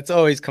that's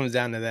always comes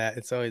down to that.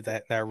 It's always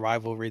that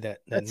rivalry that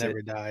That's it.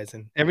 never dies.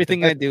 And yeah, the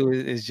Everything I best do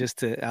is just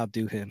to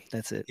outdo him.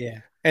 That's it. yeah.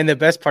 And the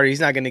best part, he's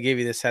not gonna give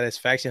you the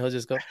satisfaction. He'll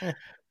just go,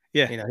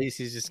 Yeah. he's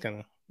just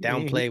gonna He,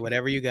 downplay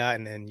whatever you got,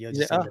 and then you'll he's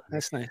like, just oh, end up like,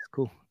 that's nice,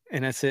 cool.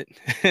 and that's it.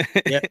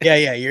 Yeah, yeah,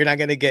 yeah. You're not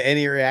gonna get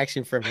any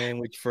reaction from him,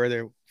 which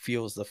further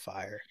fuels the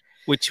fire.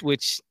 Which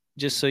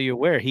just so you're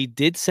aware, he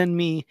did send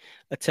me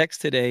a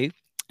text today,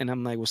 and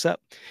I'm like, "What's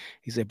up?"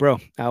 He said, "Bro,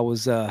 I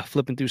was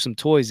flipping through some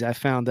toys. I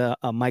found a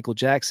Michael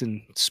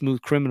Jackson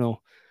Smooth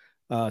Criminal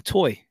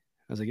toy."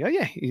 I was like, "Oh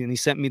yeah," and he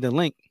sent me the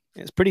link.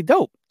 It's pretty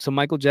dope. So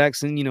Michael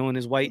Jackson, in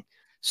his white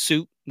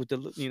suit with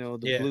the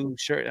Yeah, blue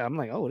shirt. I'm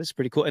like, "Oh, this is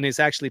pretty cool," and it's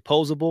actually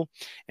posable,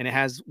 and it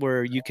has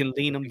where you can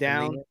lean him you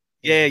can lean down. it.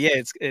 Yeah, Yeah,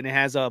 yeah, and it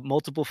has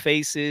multiple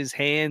faces,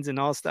 hands, and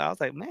all stuff. I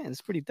was like, "Man,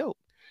 it's pretty dope."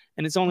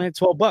 And it's only like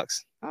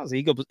 $12.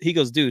 He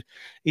goes, dude.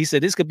 He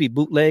said this could be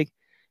bootleg.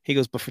 He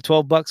goes, but for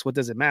 $12, what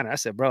does it matter? I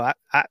said, bro,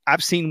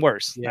 I've seen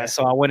worse. yeah.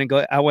 So I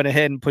went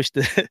ahead and pushed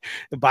the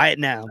buy it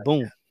now.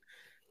 Boom.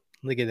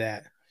 Look at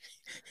that.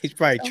 He's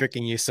probably So,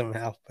 tricking you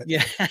somehow, but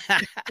yeah.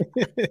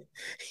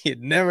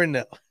 you'd never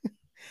know.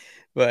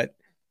 But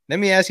let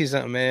me ask you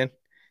something, man.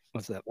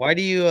 What's up? Why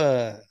do you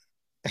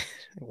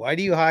why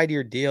do you hide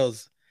your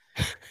deals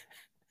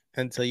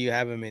until you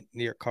have them in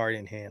your card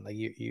in hand? Like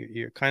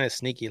you're kind of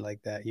sneaky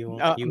like that. You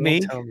won't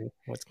Me, tell me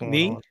what's going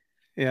me. on.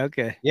 Yeah.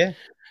 Okay. Yeah,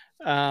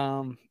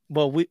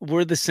 Well,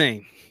 we're the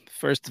same.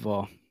 First of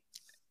all,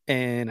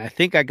 and I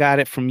think I got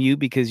it from you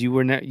because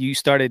you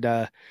started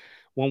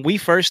when we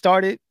first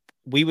started,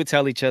 we would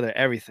tell each other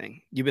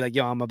everything. You'd be like,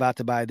 "Yo, I'm about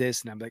to buy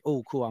this," and I'm like,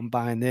 "Oh, cool, I'm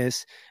buying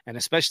this." And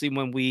especially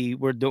when we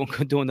were doing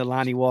doing the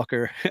Lonnie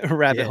Walker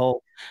rabbit yeah,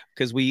 hole,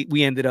 because we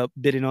ended up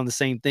bidding on the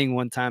same thing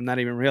one time, not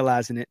even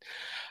realizing it.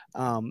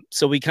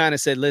 So we kind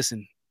of said,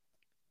 "Listen,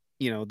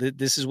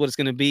 this is what it's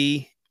going to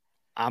be.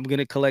 I'm going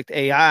to collect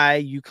AI,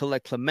 you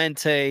collect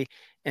Clemente."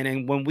 And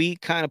then when we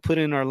kind of put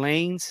in our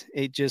lanes,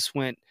 it just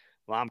went,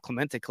 well, I'm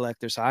Clemente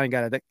collector, so I ain't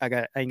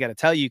gotta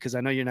tell you because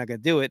I know you're not gonna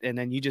do it. And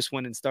then you just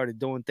went and started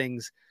doing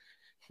things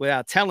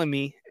without telling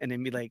me, and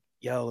then be like,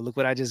 "Yo, look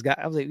what I just got."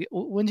 I was like,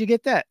 "When'd you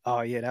get that?"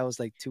 "Oh yeah, that was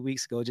like 2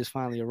 weeks ago. It just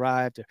finally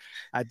arrived." Or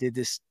I did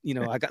this.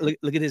 I got look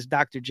at this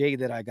Dr. J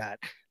that I got.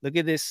 Look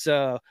at this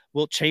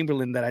Wilt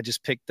Chamberlain that I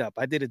just picked up.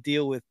 I did a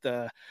deal with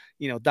Doc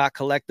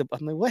Collectible.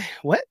 I'm like,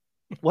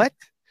 what?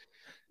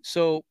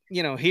 So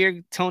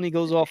here Tony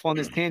goes off on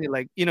this tangent,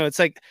 like it's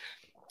like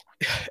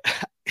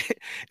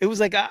it was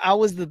like I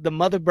was the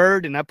mother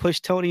bird and I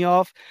pushed Tony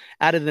off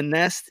out of the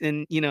nest.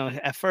 And,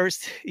 at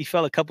first he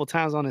fell a couple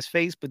times on his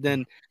face, but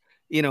then,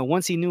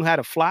 once he knew how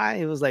to fly,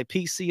 it was like,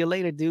 peace, see you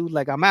later, dude.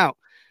 Like, I'm out.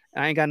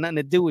 I ain't got nothing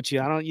to do with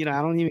you. I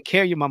don't even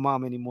care you're my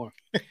mom anymore.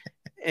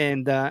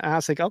 And I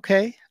was like,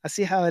 okay, I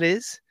see how it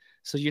is.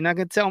 So you're not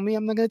going to tell me,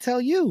 I'm not going to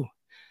tell you.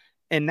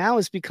 And now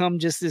it's become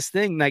just this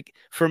thing. Like,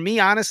 for me,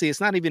 honestly, it's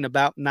not even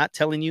about not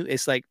telling you.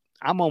 It's like,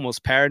 I'm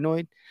almost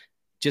paranoid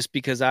just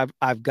because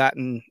I've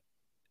gotten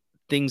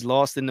things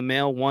lost in the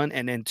mail, one,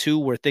 and then two,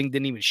 where things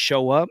didn't even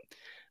show up,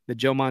 the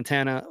Joe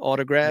Montana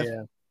autograph.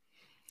 yeah,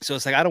 So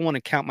it's like I don't want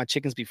to count my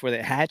chickens before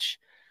they hatch.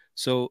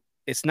 So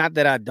it's not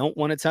that I don't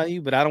want to tell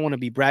you, but I don't want to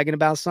be bragging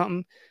about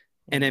something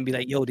and then be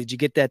like, "Yo, did you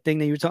get that thing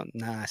that you were talking?"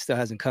 Nah, it still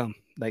hasn't come.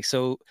 Like,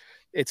 so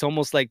it's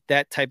almost like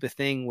that type of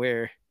thing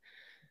where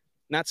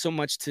not so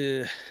much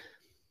to,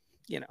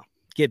 you know,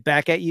 get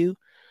back at you,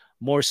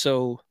 more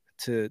so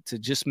to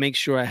just make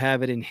sure I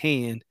have it in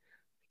hand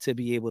to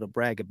be able to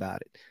brag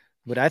about it.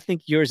 But I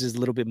think yours is a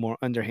little bit more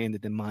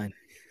underhanded than mine.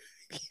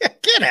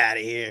 get out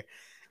of here.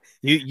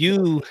 You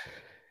you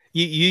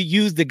you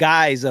use the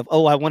guise of,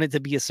 oh, I want it to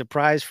be a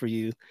surprise for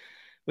you,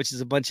 which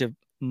is a bunch of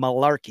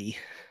malarkey.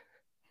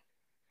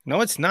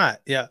 No, it's not.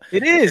 Yeah.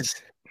 It Listen, is.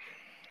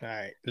 all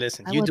right.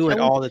 Listen, you do I it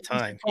want all it the to be a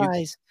time. You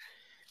surprise.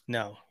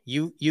 no,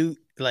 you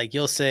like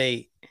you'll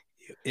say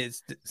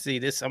it's see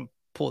this. I'm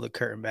pull the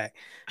curtain back.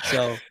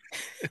 So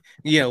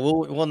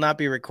we'll not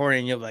be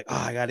recording. You'll be like, oh,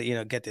 I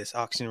gotta get this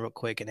auction real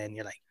quick, and then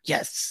you're like,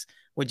 yes,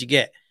 what'd you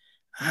get?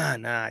 Ah,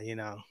 nah, you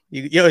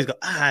always go,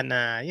 ah,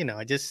 nah,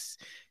 just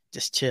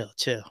chill.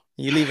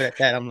 You leave it at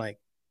that. I'm like,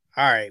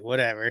 all right,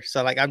 whatever.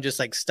 So like I'm just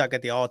like stuck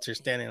at the altar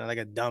standing like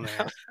a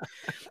dumbass.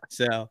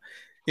 So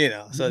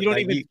so You don't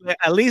like even.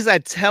 At least I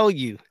tell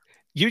you.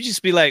 You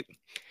just be like,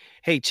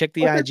 hey, check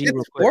the IG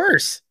real it's quick.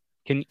 worse.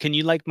 Can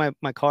you like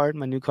my card,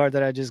 my new card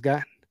that I just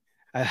got?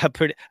 I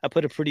put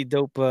a pretty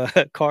dope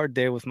card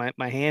there with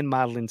my hand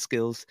modeling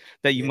skills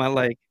that you Yeah. might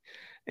like.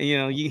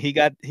 And, he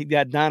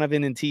got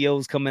Donovan and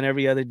TOs coming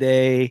every other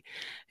day.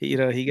 He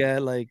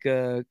got like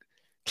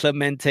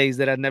Clementes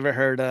that I'd never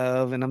heard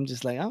of, and I'm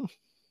just like, oh,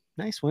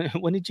 nice.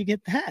 When did you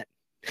get that?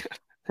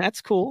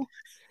 That's cool.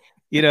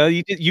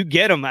 You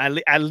get them.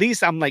 At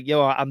least I'm like,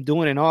 yo, I'm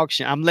doing an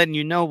auction. I'm letting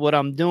you know what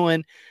I'm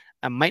doing.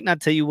 I might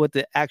not tell you what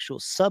the actual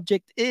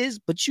subject is,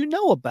 but you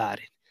know about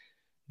it.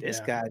 This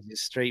Yeah. guy's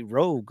just straight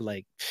rogue,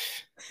 like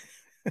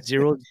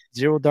zero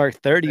dark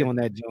 30 on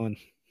that joint.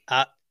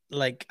 I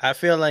I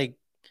feel like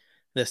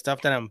the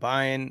stuff that I'm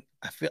buying,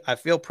 I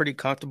feel pretty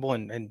comfortable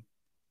and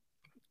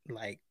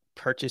like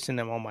purchasing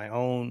them on my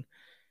own.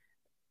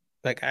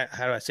 Like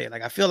how do I say it?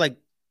 Like I feel like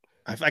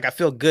I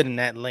feel good in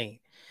that lane.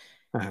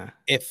 Uh-huh.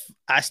 If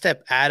I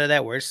step out of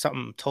that where it's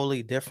something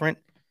totally different,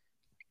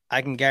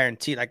 I can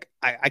guarantee like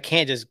I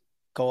can't just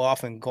go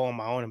off and go on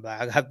my own and be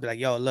like, I have to be like,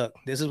 yo, look,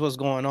 this is what's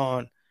going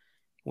on.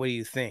 What do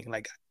you think?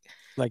 Like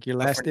your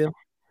But last deal?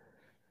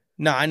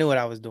 no, I knew what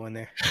I was doing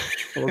there.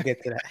 We'll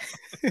get to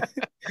that.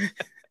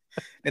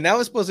 And that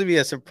was supposed to be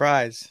a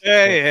surprise.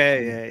 Yeah, So yeah,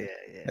 yeah, yeah,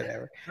 yeah.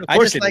 whatever. Of I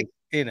course just it is. like,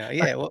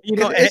 yeah, well, You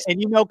know, because it's and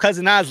you know,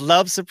 cousin Oz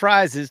loves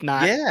surprises.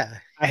 Not, yeah,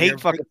 I you're hate a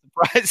big fucking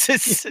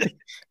surprises.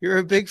 you're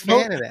a big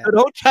don't fan of that.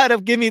 don't try to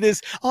give me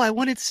this. Oh, I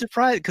wanted to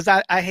surprise because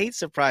I hate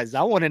surprises.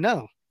 I want to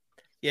know.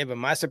 Yeah, but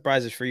my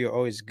surprises for you are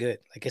always good.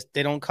 Like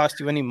they don't cost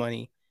you any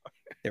money.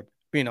 They're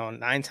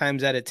 9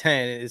 times out of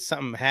 10, it's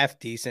something half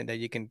decent that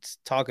you can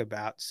talk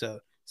about. So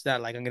it's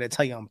not like I'm gonna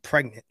tell you I'm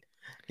pregnant.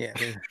 Yeah,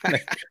 I mean,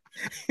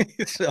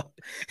 so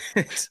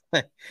it's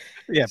like,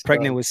 Yeah, so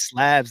pregnant with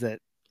slabs that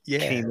yeah,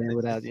 came in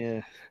without.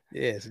 Yeah.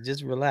 yeah. So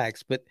just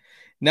relax. But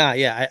nah,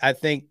 yeah, I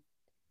think,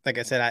 like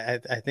I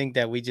said, I think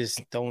that we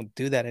just don't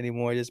do that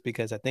anymore, just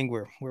because I think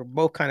we're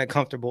both kind of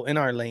comfortable in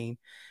our lane,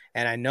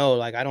 and I know,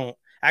 like, I don't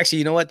actually.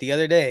 You know what? The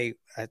other day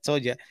I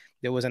told you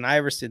there was an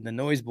Iverson, the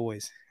Noise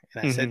Boys,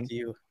 and I said Hmm. to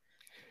you,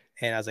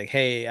 and I was like,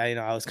 hey,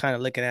 I was kind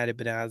of looking at it,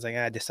 but then I was like,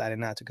 I decided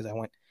not to because I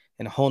went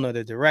in a whole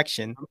nother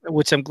direction.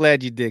 Which I'm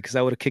glad you did because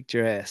I would have kicked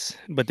your ass.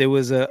 But there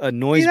was a See,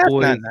 noise that's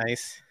boy. not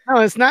nice.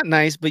 No, it's not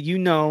nice, but you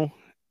know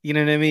what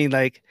I mean?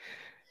 Like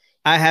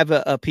I have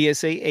a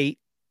PSA 8,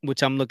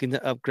 which I'm looking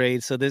to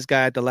upgrade. So this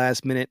guy at the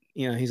last minute,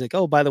 he's like,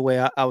 oh, by the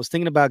way, I was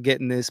thinking about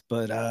getting this,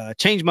 but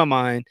changed my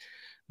mind.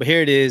 But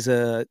here it is,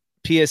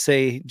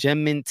 PSA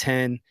Gem Mint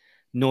 10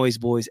 Noise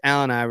Boys,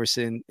 Allen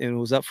Iverson, and it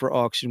was up for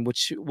auction.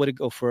 Which would it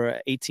go for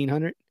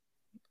 1,800?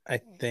 I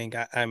think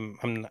I don't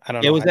Yeah,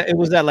 know how. it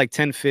was at like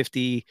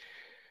 1050,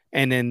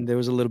 and then there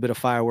was a little bit of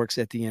fireworks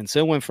at the end, so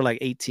it went for like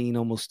 18,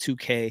 almost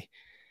 2K.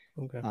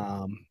 Okay.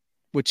 Um,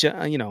 which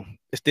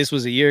if this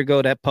was a year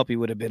ago, that puppy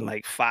would have been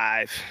like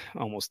 5,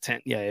 almost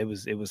 10. Yeah, it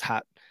was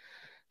hot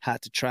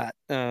to trot.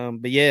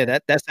 But yeah, Yeah.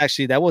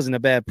 that wasn't a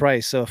bad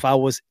price. So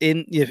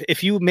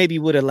if you maybe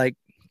would have like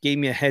gave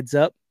me a heads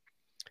up,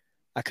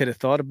 I could have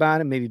thought about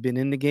it, maybe been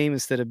in the game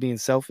instead of being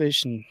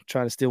selfish and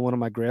try to steal one of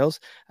my grails.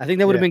 I think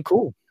that would have Yeah. been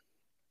cool.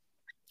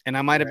 And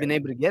I might have Right. been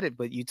able to get it,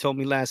 but you told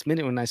me last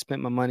minute when I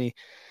spent my money,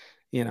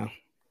 you know,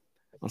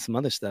 on some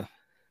other stuff.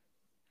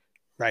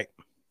 Right.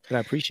 But I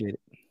appreciate it.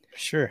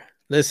 Sure.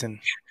 Listen,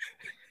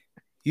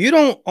 you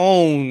don't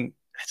own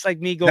It's like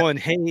me that. going,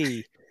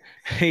 hey,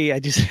 hey, I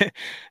just,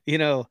 you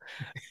know,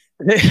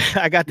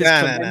 I got this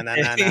No, no, Clemente. no,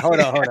 no, no, no. Hold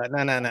on.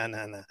 No, no, no,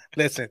 no, no.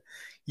 Listen,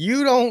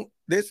 you don't,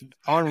 this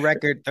on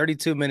record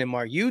 32-minute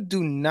mark. You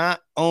do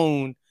not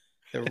own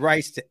the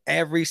rights to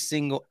every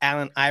single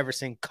Allen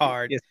Iverson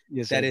card Yes,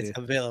 yes, that I is do.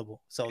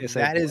 available. So Yes,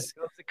 I that do. is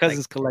Because like,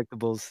 it's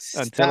collectibles.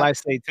 Until stop. I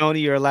say,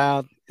 Tony, you're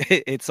allowed,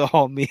 it's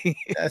all me.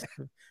 That's,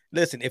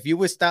 listen, if you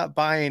would stop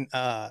buying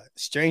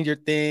Stranger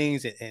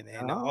Things and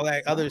all Oh,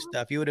 that other oh,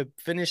 stuff, you would have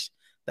finished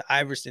the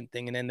Iverson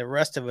thing, and then the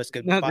rest of us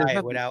could no, there's buy it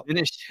nothing without.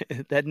 finished.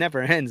 That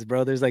never ends,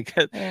 bro. There's like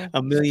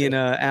a Still, million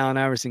Allen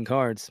Iverson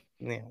cards.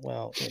 yeah,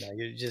 well,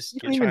 You you're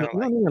don't even trying to you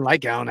like. don't even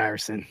like Allen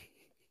Iverson.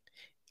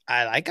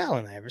 I like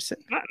Allen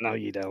Iverson. No,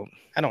 you don't.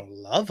 I don't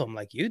love him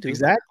like you do,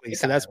 but I Exactly. like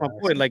So that's my Allen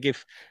point. Iverson. Like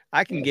if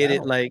I can Yeah, get but I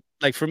it, don't.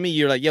 like for me,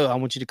 you're like, yo, I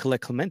want you to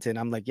collect Clemente, and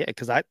I'm like, yeah,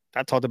 because I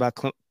talked about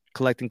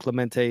collecting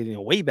Clemente,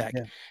 way back.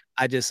 Yeah,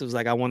 I just was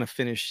like, I want to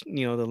finish,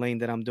 the lane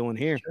that I'm doing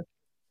here. sure.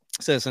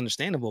 So it's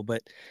understandable,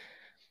 but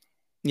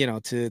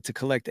to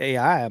collect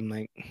AI, I'm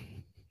like,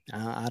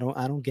 I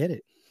don't get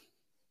it.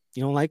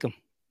 You don't like them,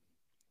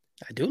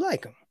 I do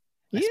like him.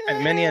 yeah.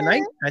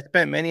 I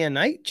spent many a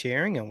night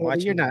cheering and Well,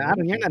 you're watching not. him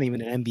win You're games. not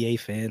even an NBA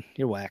fan.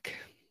 You're whack.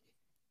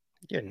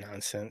 You're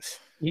nonsense.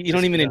 You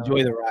don't Just even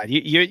enjoy the ride.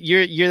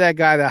 You're that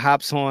guy that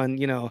hops on,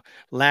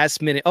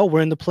 last minute. Oh,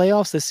 we're in the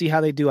playoffs. Let's see how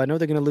they do. I know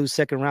they're going to lose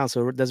second round,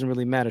 so it doesn't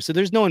really matter. So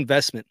there's no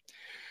investment.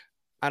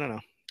 I don't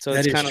know. So that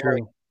it's is kind of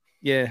like, true.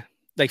 yeah,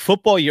 like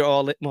football. You're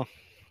all in. Well,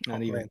 Oh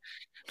not even man,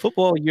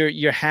 football.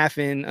 You're half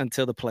in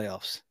until the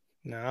playoffs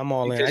no, I'm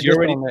all in. because you're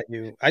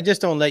already. I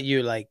just don't let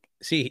you like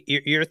see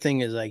your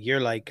thing is like you're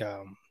like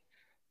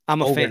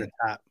I'm a over the fan.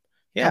 top.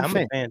 Yeah, I'm a I'm a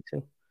fan. fan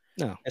too.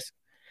 No, That's,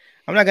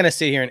 I'm not gonna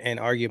sit here and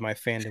argue my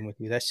fandom with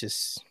you. That's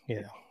just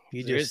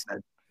you there is just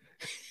that.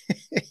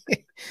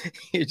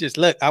 you just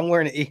look. I'm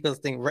wearing an Eagles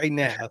thing right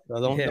now, so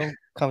Yeah. don't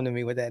come to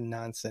me with that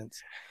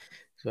nonsense.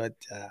 But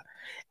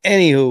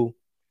anywho,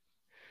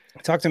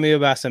 talk to me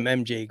about some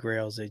MJ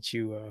Grails that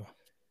you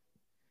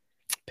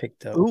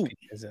picked up Ooh.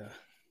 because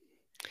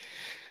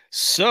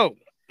So,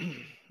 all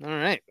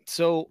right.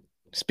 So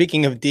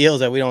speaking of deals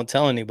that we don't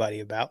tell anybody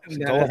about, so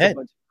go that's a ahead.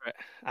 bunch.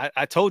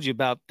 I told you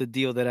about the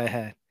deal that I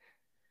had.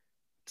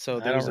 So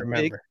I there don't was a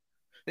big. remember.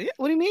 Yeah,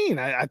 what do you mean?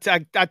 I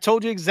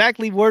told you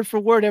exactly word for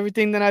word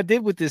everything that I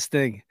did with this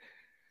thing.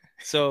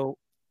 So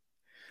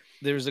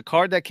there was a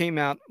card that came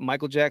out,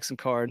 Michael Jackson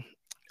card,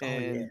 Oh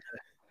yeah,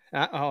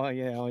 and oh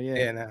yeah.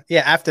 yeah, no.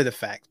 Yeah. After the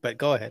fact, but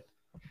go ahead.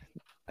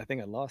 I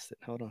think I lost it.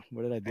 Hold on,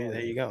 what did I do Yeah, with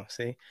there it? you go.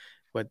 See,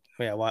 but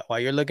yeah, while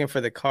you're looking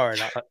for the card,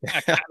 I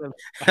I'll, kind of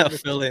I'll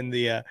fill in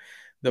the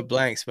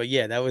blanks. But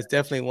yeah, that was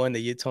definitely one that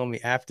you told me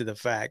after the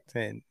fact,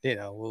 and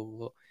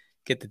we'll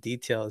get the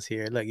details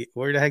here. Look,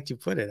 where the heck you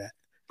put it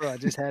bro. I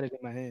just had it in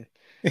my hand.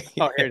 at?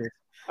 Oh, Yeah. here it is.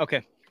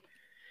 Okay,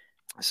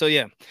 So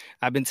yeah,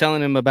 I've been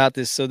telling him about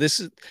this. So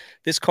this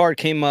card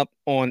came up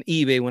on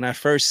eBay when I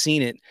first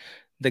seen it.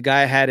 The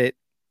guy had it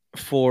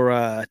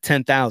for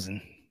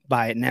 10,000.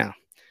 Buy it now.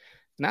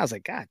 And I was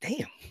like, God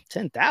damn,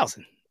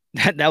 10,000.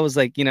 That was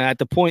like, at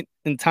the point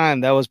in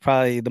time, that was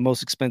probably the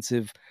most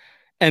expensive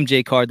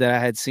MJ card that I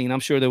had seen. I'm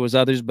sure there was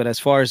others, but as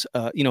far as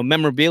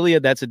memorabilia,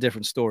 that's a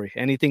different story.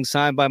 Anything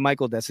signed by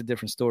Michael, that's a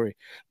different story.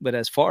 But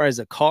as far as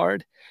a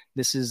card,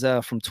 this is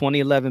from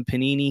 2011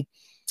 Panini.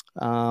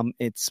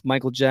 It's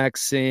Michael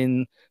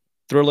Jackson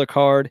Thriller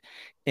card,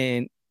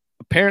 and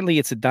apparently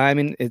it's a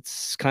diamond.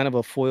 It's kind of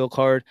a foil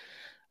card,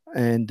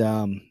 and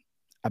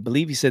I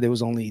believe he said there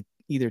was only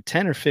either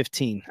 10 or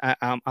 15.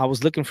 I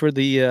was looking for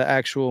the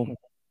actual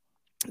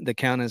the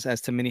count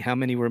as to how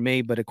many were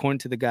made, but according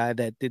to the guy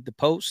that did the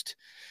post,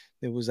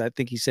 there was, I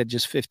think he said,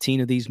 just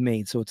 15 of these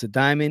made. So it's a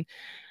diamond,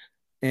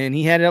 and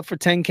he had it up for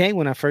 10K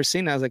when I first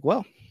seen it. I was like,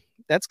 well,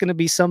 that's going to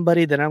be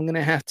somebody that I'm going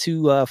to have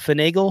to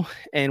finagle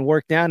and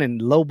work down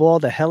and lowball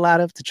the hell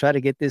out of to try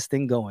to get this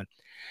thing going.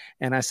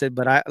 And I said,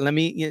 but let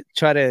me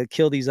try to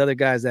kill these other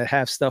guys that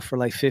have stuff for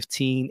like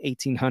 15,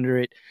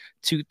 1800,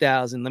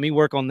 2000. Let me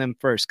work on them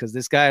first. Cause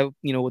this guy,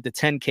 with the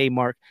 10K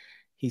mark,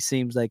 he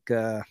seems like,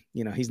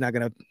 he's not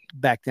going to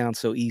back down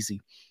so easy.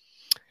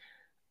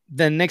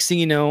 Then next thing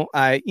you know,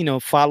 I,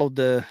 followed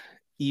the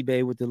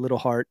eBay with the little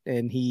heart,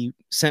 and he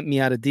sent me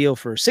out a deal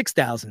for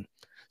 6,000.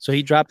 So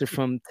he dropped it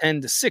from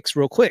 10 to 6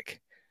 real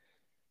quick.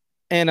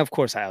 And of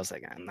course, I was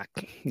like, I'm not,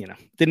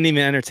 didn't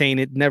even entertain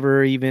it.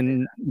 Never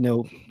even,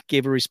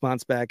 gave a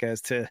response back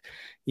as to,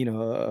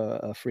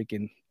 a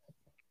freaking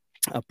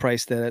a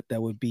price that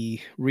would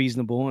be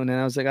reasonable. And then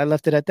I was like, I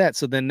left it at that.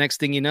 So then next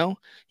thing you know,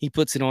 he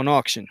puts it on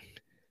auction.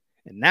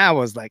 And now I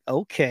was like,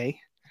 okay.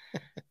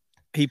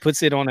 He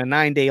puts it on a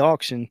 9-day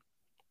auction.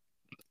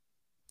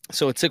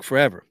 So it took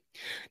forever.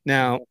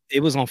 Now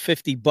it was on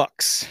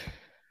 $50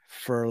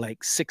 for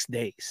like 6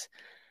 days.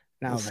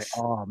 And I was like,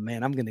 oh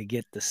man, I'm gonna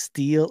get the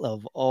steal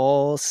of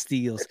all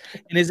steals.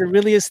 And is it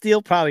really a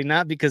steal? Probably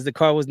not, because the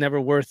car was never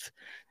worth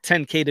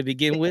 10K to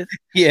begin with.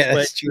 Yeah,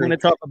 but you want to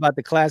talk about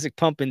the classic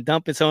pump and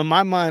dump it. So in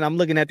my mind, I'm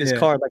looking at this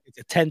card like it's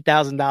a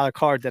 $10,000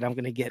 card that I'm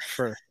gonna get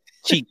for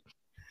cheap,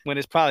 when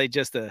it's probably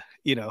just a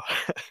card,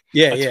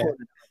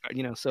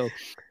 So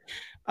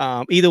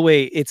either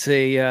way, it's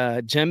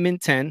a Gem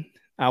Mint 10.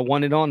 I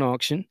won it on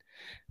auction.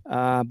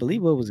 I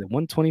believe, what was it,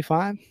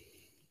 125?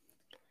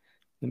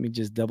 Let me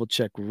just double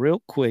check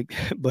real quick.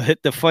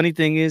 But the funny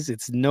thing is,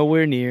 it's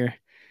nowhere near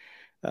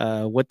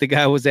what the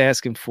guy was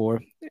asking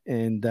for.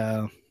 And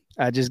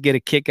I just get a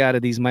kick out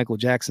of these Michael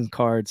Jackson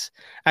cards.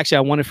 Actually,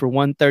 I won it for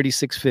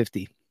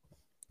 $136.50.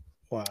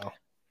 Wow.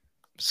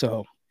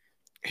 So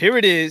here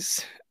it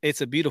is. It's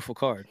a beautiful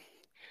card.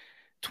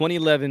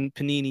 2011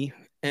 Panini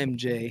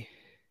MJ.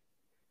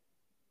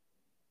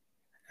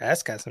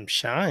 That's got some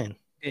shine.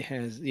 It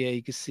has,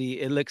 you can see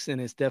it looks, and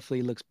it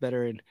definitely looks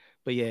better.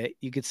 But yeah,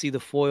 you could see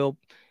the foil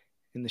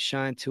and the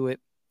shine to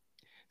it.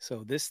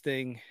 So this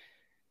thing,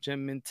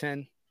 Gem Mint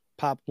 10,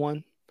 pop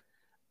one,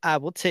 I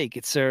will take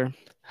it, sir.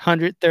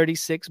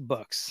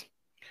 $136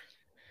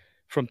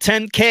 from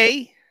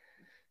 10K.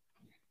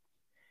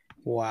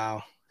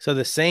 Wow. So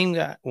the same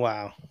guy.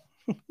 Wow.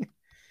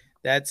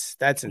 That's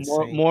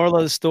insane. Moral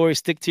of the story: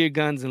 stick to your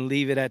guns and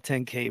leave it at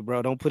 10K,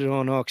 bro. Don't put it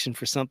on auction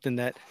for something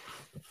that.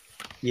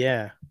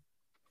 Yeah.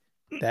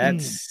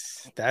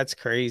 That's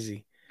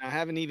crazy. I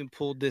haven't even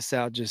pulled this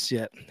out just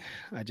yet.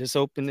 I just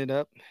opened it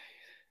up.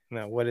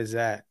 Now, what is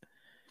that?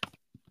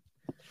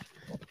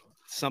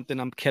 Something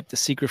I'm kept a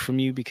secret from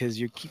you, because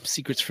you keep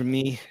secrets from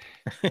me.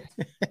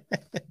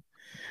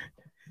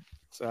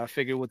 So I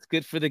figure what's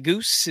good for the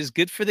goose is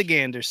good for the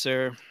gander,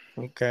 sir.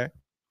 Okay.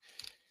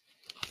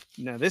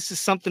 Now this is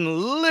something a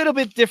little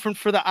bit different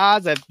for the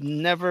odds. I've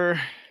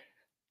never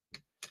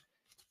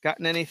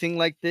gotten anything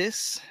like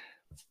this.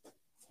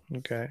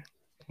 Okay.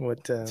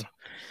 What are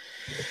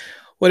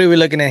we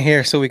looking at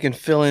here, so we can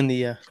fill in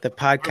the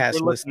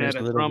podcast listeners a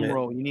little drum bit?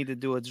 roll. You need to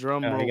do a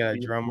drum roll. You got a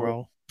drum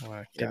roll.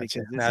 Right, gotcha.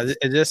 Yeah, now, is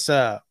this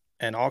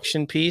an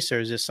auction piece, or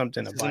is this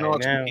something to buy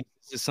it now?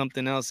 This is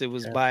something else. It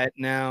was buy it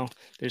now.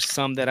 There's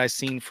some that I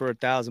seen for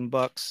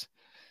 $1,000.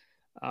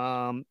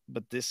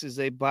 But this is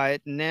a buy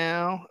it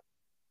now.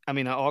 I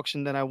mean, an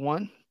auction that I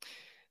won.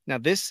 Now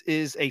this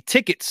is a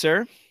ticket,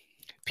 sir.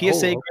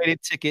 PSA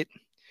graded ticket.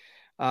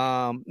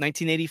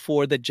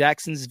 1984, the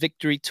Jackson's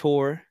Victory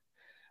Tour,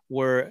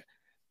 were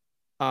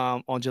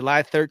on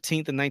July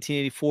 13th of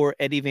 1984.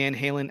 Eddie Van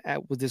Halen.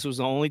 This was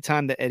the only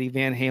time that Eddie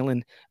Van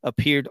Halen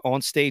appeared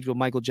on stage with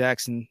Michael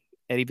Jackson.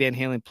 Eddie Van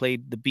Halen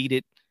played the Beat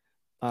It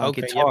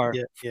guitar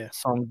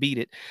song "Beat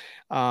It,"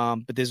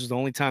 but this was the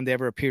only time they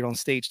ever appeared on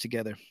stage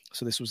together.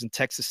 So this was in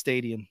Texas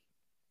Stadium.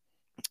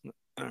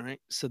 All right,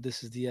 so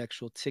this is the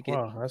actual ticket.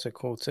 Wow, that's a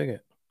cool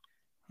ticket.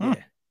 Yeah.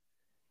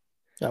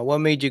 Now, what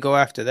made you go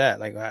after that?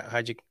 Like,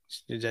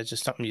 is that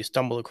just something you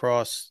stumbled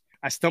across?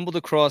 I stumbled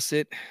across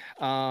it.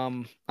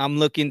 I'm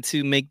looking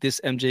to make this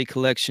MJ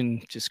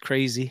collection just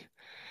crazy.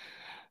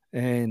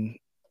 And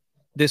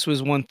this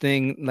was one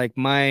thing, like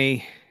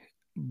my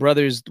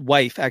brother's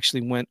wife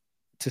actually went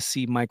to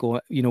see Michael,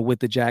 with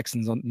the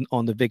Jacksons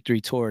on the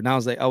Victory Tour. And I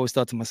was like, I always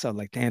thought to myself,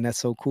 like, damn, that's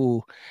so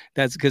cool.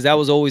 That's because that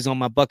was always on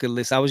my bucket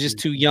list. I was just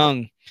too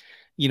young,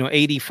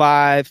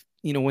 85,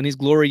 when his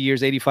glory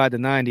years, 85 to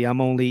 90.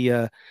 I'm only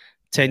 10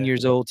 Yeah.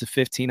 years old to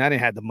 15. I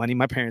didn't have the money.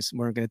 My parents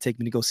weren't going to take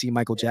me to go see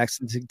Michael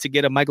Jackson to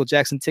get a Michael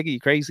Jackson ticket. You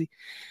crazy?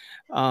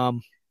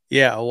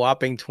 Yeah, a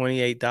whopping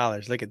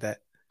 $28. Look at that.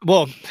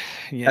 Well,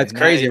 yeah, That's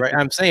not crazy, right?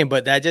 I'm saying,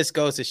 but that just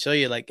goes to show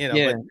you, like,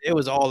 yeah, but it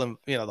was all in,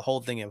 the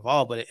whole thing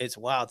involved, but it's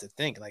wild to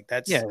think like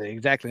yeah, that's,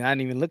 exactly. I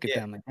didn't even look at yeah,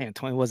 that. I'm like, man,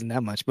 20 wasn't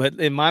that much. But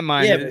in my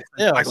mind, yeah, it but was like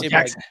still, Michael see,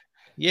 like, Jackson.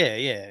 yeah,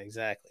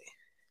 exactly.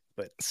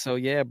 But So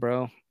yeah,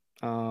 bro.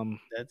 Um,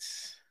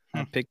 that's,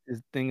 I picked this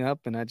thing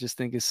up and I just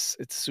think it's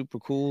super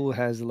cool. It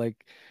has like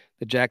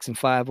the Jackson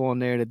 5 on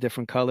there, the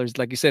different colors.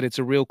 Like you said, it's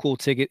a real cool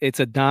ticket.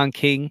 It's a Don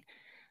King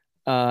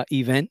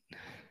event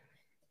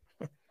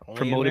only in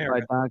promoted by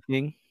America. Don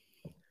King.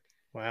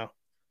 Wow,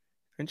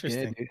 Yeah,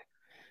 interesting. dude.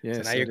 Yeah, So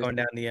now so you're this going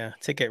down the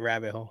ticket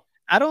rabbit hole.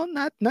 I don't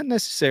not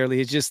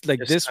necessarily. It's just like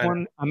Just this kind of,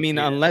 one. I mean,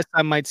 yeah. unless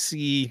I might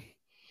see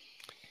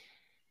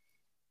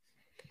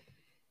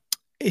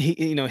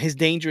his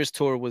Dangerous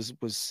tour was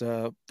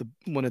the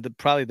one of the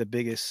probably the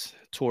biggest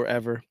tour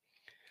ever.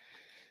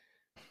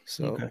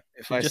 So Okay.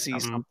 if So I just see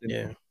something, something,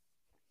 yeah.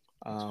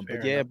 That's but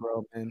fair yeah, enough.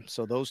 bro, man.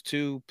 So those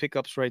two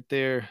pickups right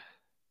there,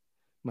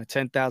 my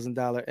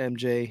 $10,000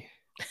 MJ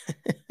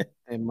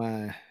and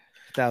my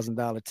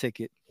 $1,000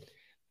 ticket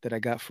that I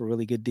got for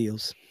really good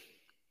deals.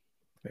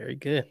 Very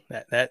good.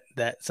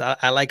 That's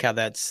I like how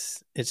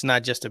it's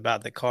not just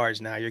about the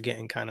cards now. You're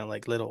getting kind of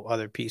like little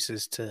other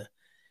pieces to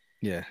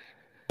Yeah,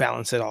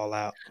 balance it all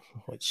out,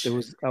 it which,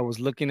 was. I was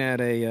looking at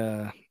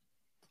an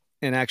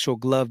actual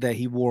glove that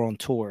he wore on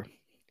tour.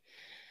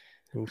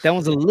 That oof,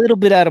 one's a little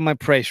bit out of my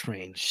price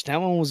range.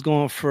 That one was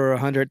going for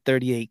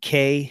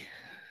 138K.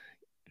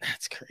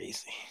 that's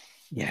crazy.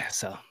 Yeah,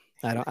 so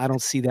I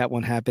don't see that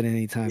one happening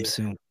anytime Yeah.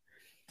 soon.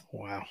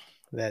 Wow.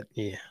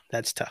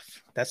 That's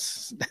tough.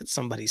 That's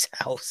somebody's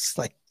house.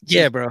 Like,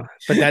 Yeah, gee. bro.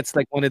 But that's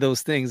like one of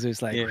those things.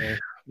 It's like, Yeah. man,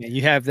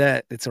 you have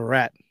that, it's a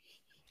wrap.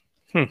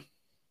 Hmm.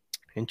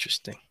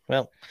 Interesting.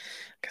 Well,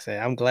 like I say,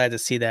 I'm glad to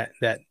see that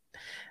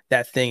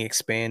thing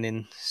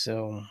expanding.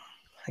 So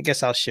I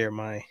guess I'll share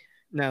my.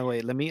 No,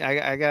 wait, let me.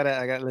 I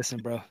gotta listen,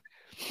 bro.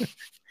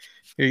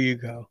 Here you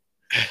go.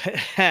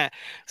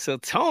 So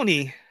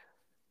Tony,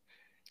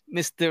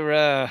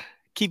 Mister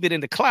Keep It in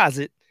the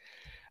Closet,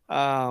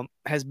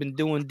 has been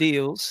doing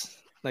deals.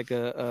 Like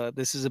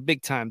this is a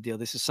big time deal.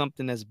 This is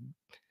something that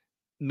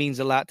means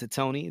a lot to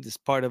Tony. This is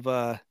part of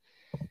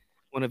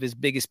one of his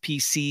biggest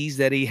PCs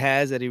that he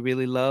has that he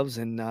really loves,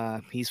 and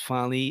he's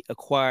finally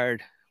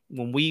acquired.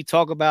 When we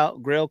talk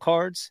about Grail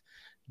cards,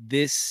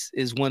 this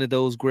is one of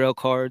those Grail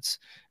cards.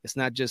 It's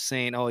not just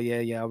saying, "Oh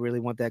yeah, I really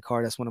want that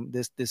card." That's one of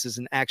this. This is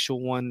an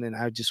actual one, and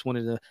I just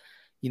wanted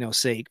to,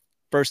 say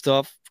first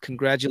off,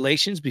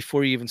 congratulations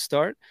before you even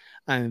start.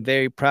 I'm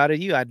very proud of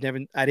you. I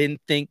didn't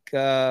think,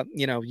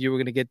 you were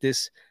gonna get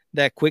this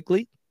that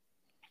quickly.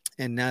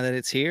 And now that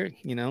it's here,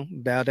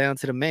 bow down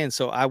to the man.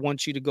 So I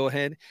want you to go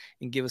ahead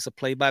and give us a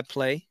play by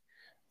play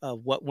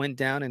of what went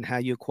down and how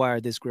you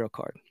acquired this grill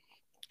card.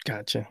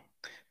 Gotcha.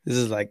 This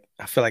is like,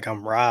 I feel like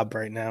I'm Rob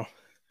right now.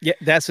 Yeah,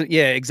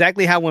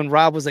 exactly how when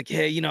Rob was like,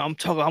 yeah, I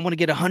want to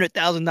get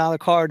 $100,000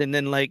 card. And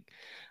then like,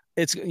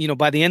 it's,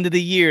 by the end of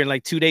the year and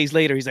like 2 days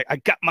later, he's like, I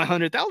got my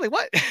 100,000. Like,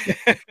 what?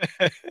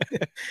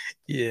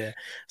 Yeah.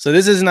 So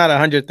this is not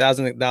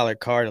 $100,000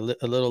 card, a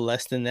little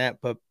less than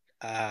that, but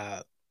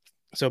uh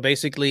so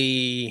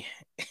basically,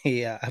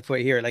 yeah, I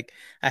put here, like,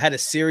 I had a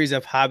series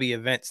of hobby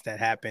events that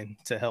happened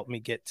to help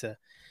me to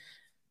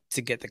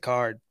get the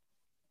card.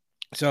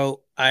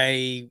 So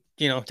I,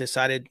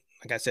 decided,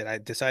 like I said, I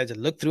decided to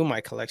look through my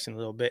collection a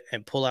little bit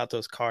and pull out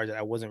those cards that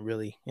I wasn't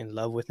really in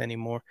love with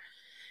anymore.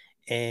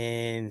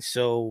 And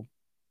so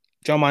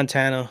Joe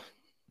Montana,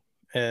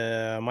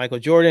 Michael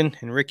Jordan,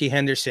 and Ricky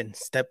Henderson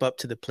step up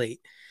to the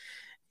plate.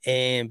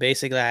 And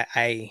basically,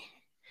 I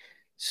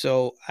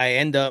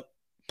end up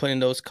putting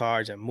those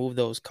cards and move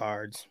those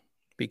cards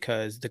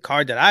because the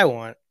card that I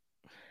want,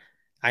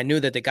 I knew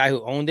that the guy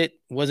who owned it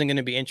wasn't going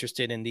to be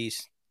interested in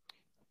these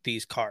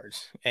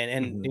cards.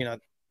 And Mhm.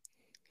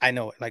 I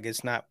know it, like,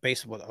 it's not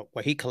based on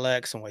what he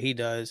collects and what he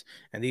does,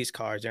 and these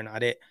cards, they're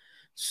not it.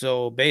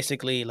 So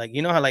basically, like,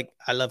 how, like,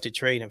 I love to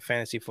trade in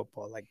fantasy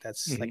football. Like,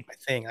 that's like Mhm. my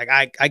thing.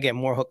 Like, I get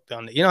more hooked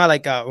on it. How,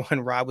 like,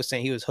 when Rob was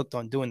saying he was hooked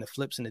on doing the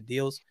flips and the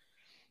deals,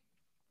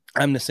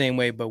 I'm the same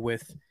way, but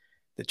with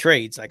the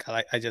trades. Like,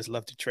 I just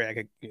love to trade. I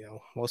could,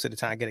 most of the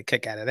time I get a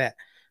kick out of that.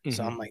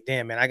 So Mhm. I'm like,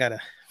 damn, man, I gotta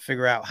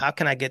figure out how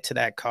can I get to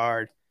that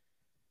card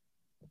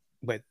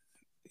with,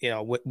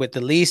 with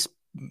the least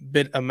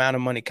bit amount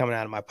of money coming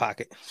out of my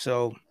pocket.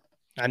 So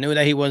I knew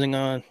that he wasn't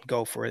gonna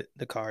go for it,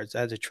 the cards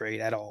as a trade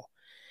at all.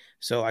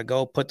 So I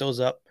go put those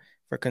up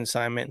for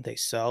consignment. They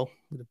sell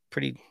with a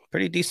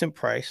pretty decent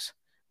price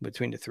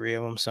between the three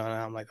of them. So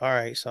I'm like, all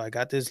right. So I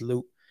got this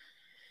loot.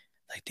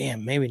 Like,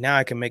 damn, maybe now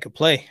I can make a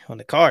play on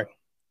the card.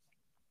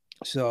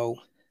 So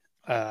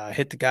I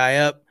hit the guy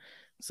up.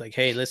 It's like,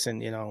 hey,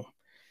 listen,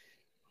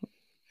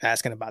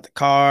 asking about the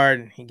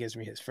card. He gives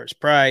me his first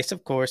price,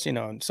 of course, you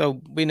know. And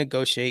so we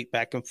negotiate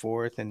back and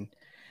forth, and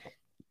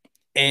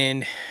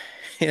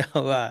you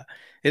know,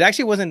 it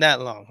actually wasn't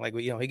that long. Like,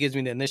 you know, he gives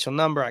me the initial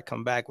number. I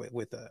come back with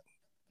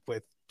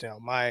you know,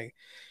 my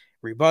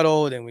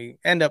rebuttal. Then we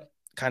end up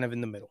kind of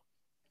in the middle.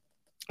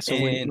 So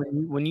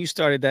And when you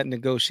started that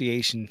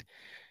negotiation,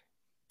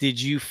 did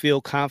you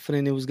feel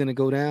confident it was going to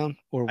go down,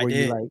 or I were you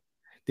did. like,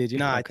 did you?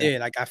 No, I Okay. did.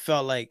 Like, I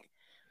felt like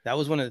that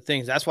was one of the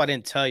things. That's why I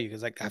didn't tell you,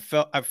 because like I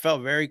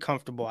felt very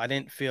comfortable. I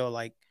didn't feel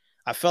like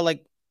I felt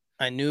like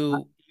I knew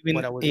what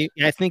Even I was.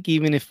 I think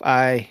even if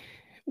I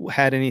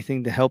had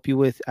anything to help you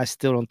with, I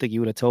still don't think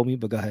you would have told me.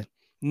 But go ahead.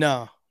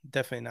 No,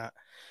 definitely not.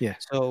 Yeah.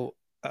 So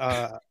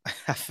I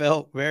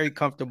felt very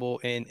comfortable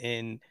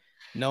in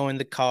knowing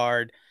the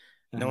card,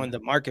 Uh-huh. knowing the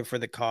market for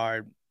the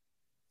card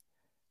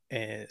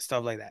and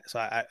stuff like that. So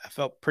I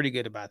felt pretty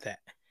good about that.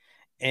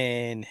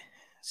 And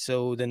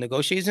so the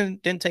negotiation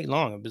didn't take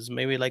long. It was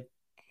maybe like,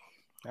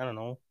 I don't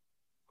know.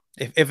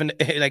 If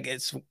like,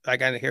 it's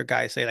like, I hear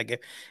guys say,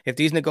 like, if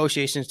these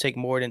negotiations take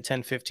more than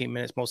 10, 15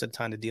 minutes, most of the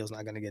time the deal's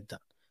not going to get done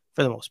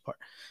for the most part.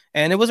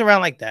 And it was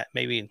around like that,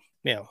 maybe,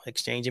 you know,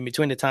 exchanging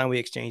between the time we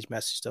exchange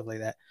message, stuff like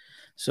that.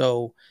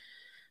 So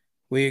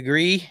we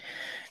agree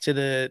to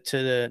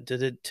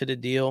the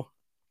deal,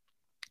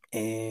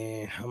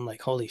 and I'm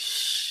like, holy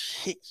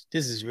shit,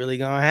 this is really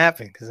gonna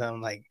happen. Because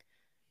I'm like,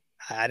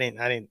 I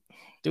didn't,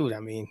 dude. I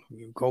mean,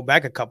 you go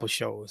back a couple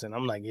shows, and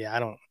I'm like, yeah, I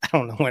don't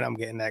know when I'm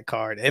getting that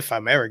card, if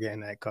I'm ever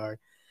getting that card.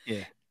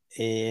 Yeah.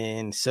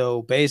 And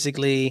so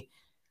basically,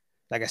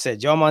 like I said,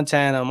 Joe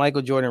Montana,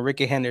 Michael Jordan,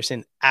 Ricky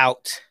Henderson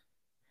out,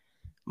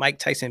 Mike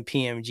Tyson,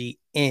 PMG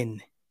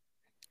in.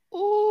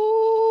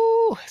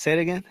 Ooh, say it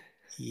again.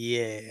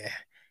 Yeah,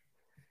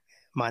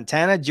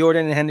 Montana,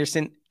 Jordan, and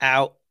Henderson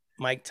out,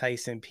 Mike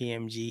Tyson,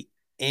 PMG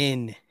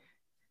in.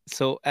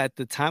 So at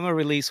the time of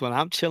release, when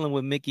I'm chilling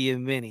with Mickey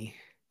and Minnie,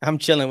 I'm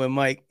chilling with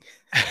Mike.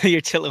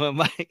 you're chilling with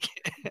Mike.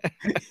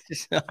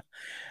 So,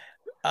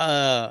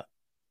 uh,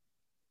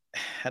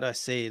 how do I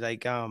say,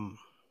 like,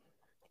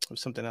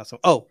 something else?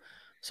 Oh,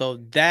 so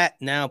that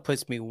now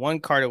puts me one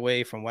card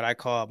away from what I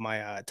call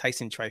my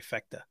Tyson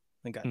trifecta.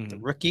 I got the Mhm.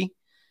 rookie,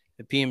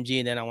 the PMG,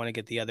 and then I want to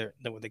get the other,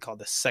 what they call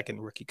the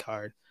second rookie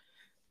card.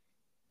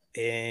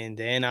 And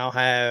then I'll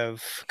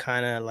have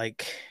kind of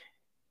like,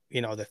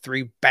 you know, the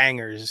three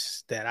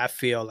bangers that I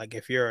feel like,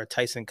 if you're a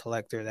Tyson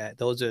collector, that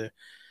those are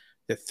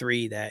the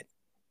three that,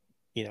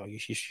 you know, you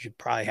should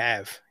probably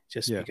have,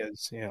 just Yeah.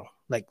 because, you know,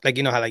 like,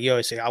 you know how, like, you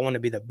always say, I want to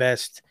be the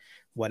best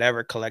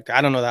whatever collector.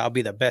 I don't know that I'll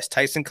be the best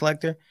Tyson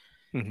collector,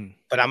 Mhm.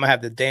 but I'm gonna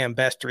have the damn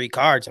best three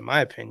cards in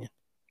my opinion.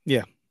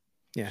 Yeah.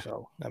 Yeah.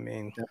 So I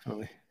mean,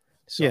 Definitely.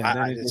 so Yeah. And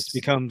then I it just just,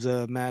 becomes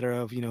a matter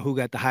of, who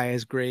got the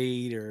highest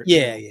grade, or,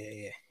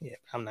 yeah.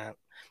 I'm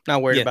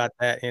not worried yeah. about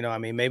that. You know, I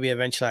mean, maybe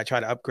eventually I try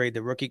to upgrade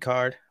the rookie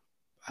card.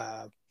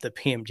 The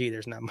PMG,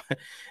 there's not much.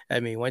 I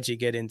mean, once you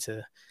get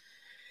into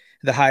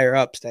the higher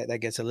ups, that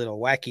gets a little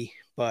wacky.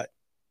 But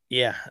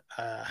yeah,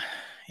 uh,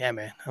 yeah,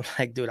 man. I'm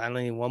like, dude, I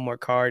only need one more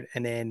card,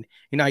 and then,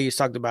 you know how you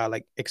talked about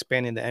like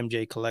expanding the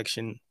MJ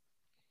collection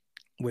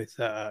with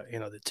you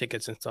know, the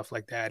tickets and stuff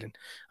like that. And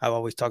I've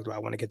always talked about, I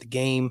want to get the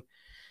game.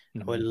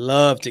 I would Mhm.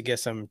 love to get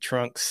some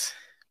trunks,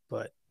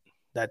 but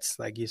that's,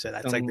 like you said,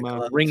 that's like the Some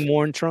glove. ring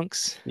worn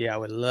trunks. Yeah, I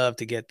would love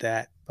to get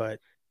that, but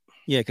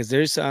Yeah, because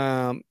there's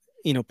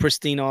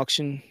pristine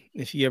auction.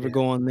 If you ever yeah,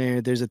 go on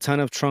there, there's a ton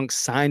of trunks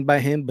signed by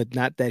him, but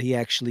not that he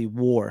actually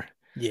wore.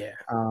 yeah,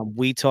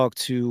 We talked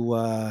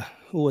to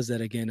who was that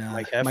again?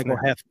 Mike Michael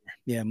Hefner. Hefner.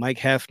 Yeah, Mike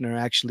Hefner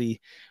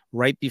actually.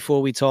 Right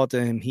before we talked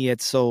to him, he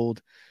had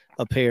sold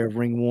a pair of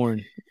ring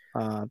worn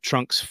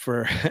trunks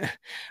for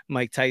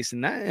Mike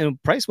Tyson.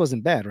 And price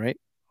wasn't bad, right?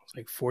 It's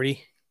like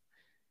 40.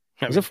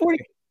 I Was it mean, 40?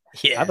 I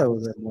yeah, thought it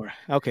was more.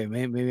 Okay,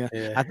 maybe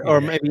yeah, or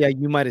yeah, maybe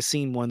you might have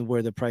seen one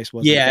where the price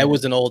wasn't yeah. It bad.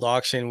 was an old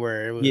auction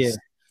where it Yeah. was,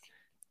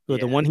 Well,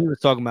 the yeah, one he was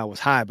talking about was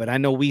high, but I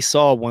know we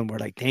saw one where,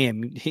 like,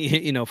 damn,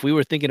 if we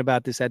were thinking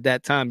about this at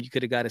that time, you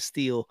could have got a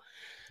steal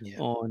yeah,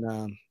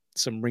 on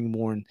some ring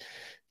worn,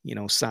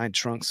 signed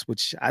trunks,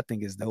 which I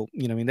think is dope.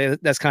 I mean,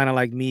 that's kind of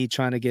like me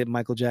trying to get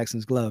Michael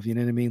Jackson's glove. You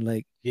know what I mean?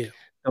 Like, yeah.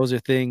 those are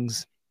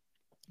things.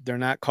 They're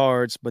not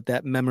cards, but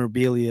that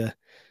memorabilia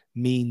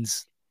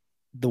means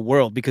the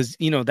world, because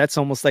that's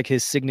almost like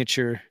his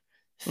signature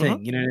Mm-hmm.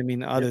 thing. You know what I mean?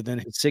 Yep. Other than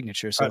his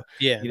signature, so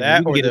Yeah, you that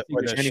can or get a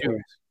the signature shoes.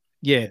 anywhere.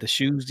 Yeah, Yeah. the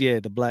shoes. Yeah,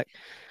 the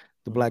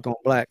Mhm. black on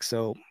black.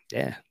 So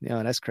yeah,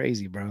 that's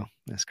crazy, bro.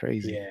 That's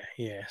crazy. Yeah,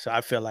 yeah. So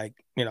I feel like,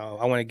 you know,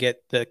 I want to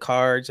get the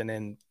cards and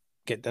then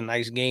get the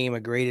nice game, a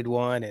graded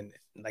one, and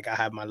like I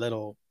have my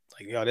little,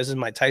 like, yo, this is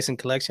my Tyson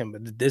collection,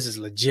 but this is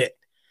legit.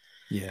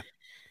 Yeah.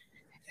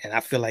 And I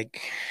feel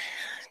like,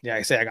 yeah, like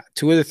I said, I got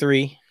two of the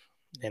three,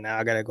 and now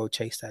I gotta go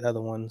chase that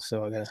other one.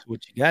 So I gotta, So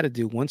what you got to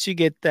do once you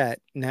get that,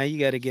 now you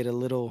got to get a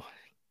little,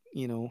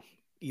 you know,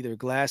 either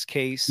glass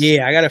case.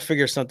 yeah, I gotta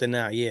figure something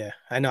out. Yeah,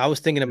 I know. I was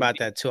thinking about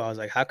that too. I was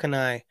like, how can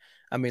I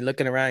mean,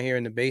 looking around here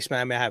in the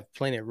basement, I mean, I have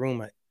plenty of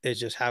room. It's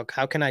just how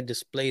can I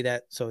display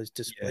that so it's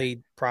Yeah.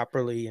 displayed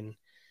properly,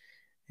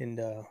 and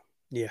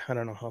Yeah, I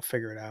don't know. I'll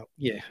figure it out.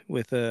 Yeah,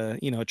 with a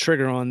a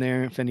trigger on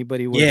there. If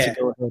anybody were to Yeah.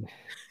 go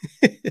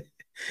ahead,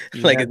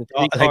 you Like have a the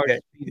three dog, like cards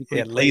a, basically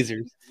yeah, play.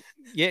 lasers.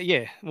 Yeah,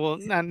 yeah. Well,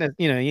 not that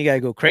you gotta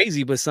go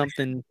crazy, but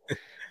something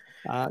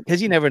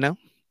because you never know.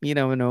 You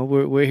never know.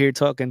 We're here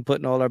talking,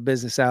 putting all our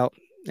business out,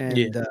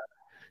 Yeah. and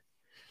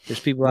there's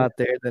people Yeah. out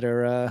there that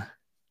are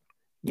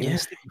Yeah.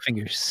 sticky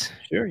fingers,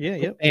 Sure. Yeah.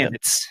 quick Yep. Yep.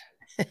 bandits.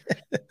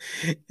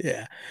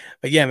 Yeah.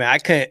 But yeah, man, I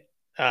couldn't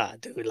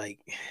dude, like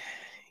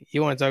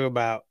you want to talk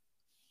about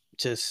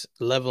just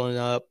leveling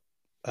up.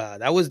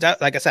 That was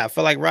that like I said, I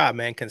feel like Rob,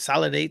 man,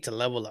 consolidate to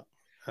level up.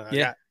 I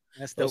Yeah, got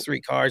that's those dope.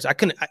 three cards.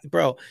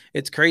 Bro,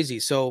 it's crazy.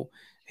 So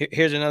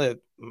here's another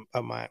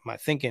of my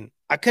thinking.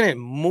 I couldn't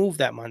move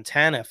that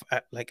Montana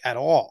like at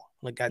all.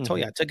 Like I told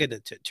you, Hmm. I took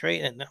it to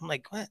trade, and I'm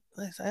like, what?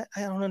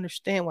 I don't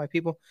understand why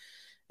people.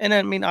 And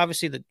I mean,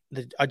 obviously, the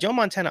Joe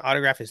Montana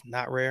autograph is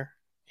not rare.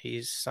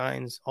 He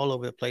signs all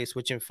over the place.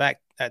 Which, in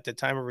fact, at the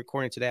time of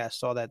recording today, I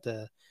saw that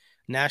the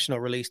National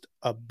released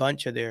a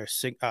bunch of their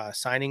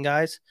signing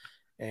guys,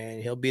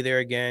 and he'll be there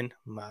again.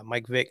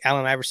 Mike Vick,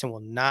 Allen Iverson will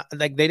not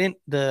like. They didn't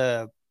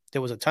there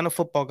was a ton of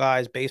football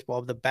guys,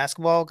 baseball, the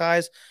basketball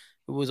guys.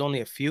 It was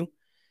only a few.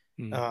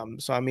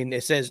 Mm. So I mean,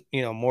 it says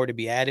more to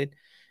be added.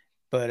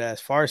 But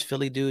as far as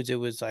Philly dudes, it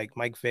was like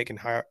Mike Vick and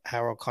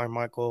Harold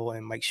Carmichael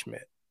and Mike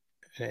Schmidt,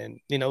 and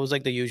it was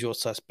like the usual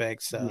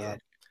suspects, Yeah.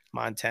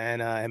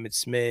 Montana, Emmett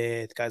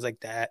Smith, guys like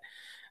that.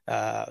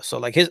 So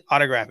like his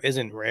autograph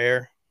isn't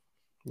rare.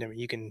 I mean,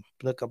 you can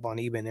look up on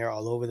eBay and they're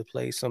all over the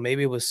place. So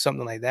maybe it was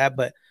something like that.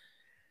 But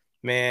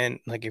man,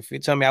 like if you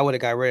tell me I would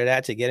have got rid of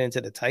that to get into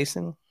the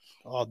Tyson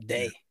all Yeah.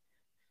 day.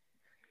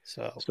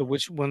 So So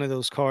which one of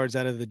those cards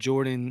out of the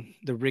Jordan,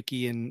 the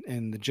Ricky,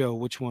 and the Joe,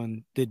 which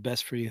one did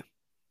best for you?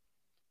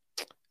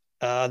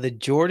 the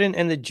Jordan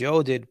and the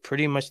Joe did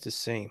pretty much the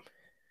same,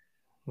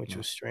 which No.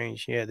 was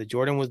strange. Yeah, the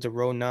Jordan was the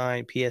Row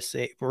 9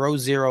 PSA, Row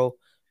 0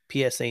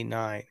 PSA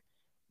 9.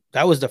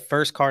 That was the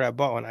first card I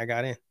bought when I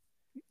got in.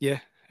 Yeah,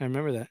 I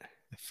remember that.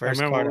 The I first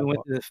remember card when I we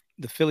went bought. to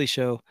the Philly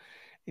show,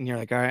 and you're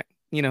like, all right,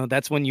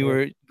 that's when you Yeah.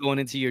 were going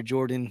into your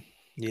Jordan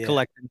Yeah.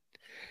 collecting,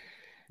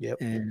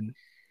 Yep. and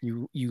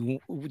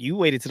you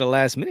waited to the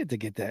last minute to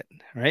get that,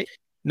 right?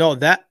 No,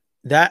 that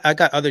I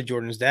got other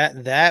Jordans.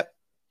 That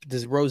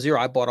this Row 0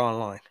 I bought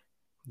online.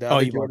 The Oh,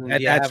 other you bought Jordans,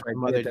 that. yeah, I That's have right.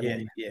 some You other, hit that yeah,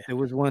 on. yeah, There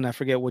was one I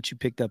forget what you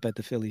picked up at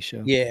the Philly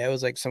show. yeah. It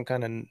was like some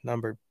kind of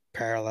numbered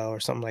parallel or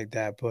something like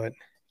that. But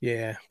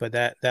yeah, but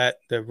that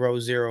the Row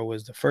 0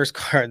 was the first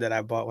card that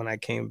I bought when I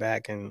came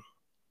back, and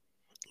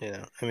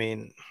I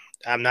mean,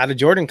 I'm not a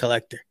Jordan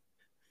collector,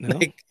 No,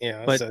 like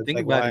but so it's think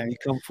like about it.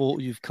 why?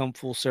 You've come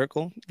full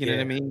circle. You know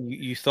what I Yeah, mean?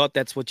 You thought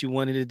that's what you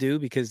wanted to do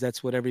because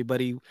that's what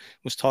everybody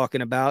was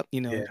talking about.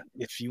 yeah,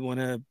 If you want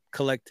to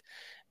collect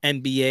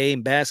NBA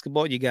and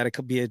basketball, you got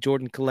to be a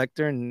Jordan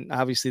collector. And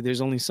obviously,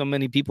 there's only so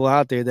many people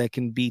out there that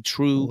can be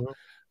true mhm,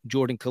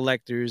 Jordan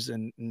collectors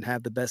and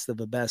have the best of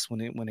the best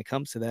when it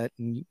comes to that.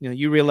 And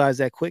you realize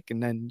that quick,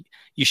 and then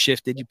you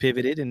shifted, you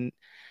pivoted, and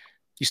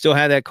you still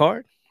had that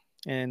card.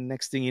 And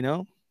next thing you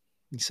know,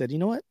 you said, you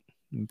know what?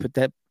 Put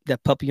that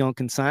puppy on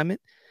consignment.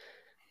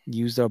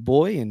 Used our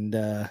boy, and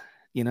that's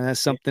yeah,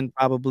 something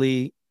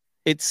probably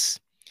it's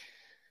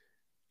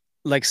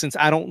like since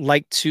I don't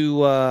like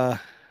to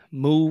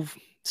move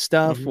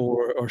stuff mhm,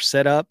 or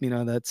set up,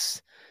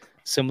 that's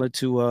similar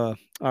to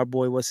our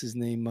boy, what's his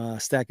name,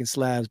 Stacking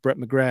Slabs, Brett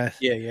McGrath.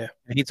 yeah, yeah.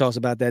 And he talks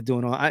about that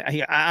doing all.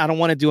 I don't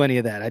want to do any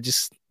of that. I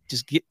just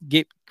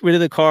get rid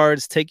of the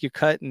cards, take your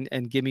cut,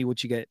 and give me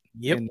what you get.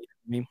 Yep. And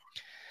I mean,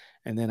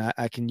 and then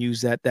I can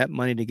use that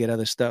money to get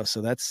other stuff.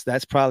 So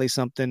that's probably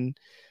something.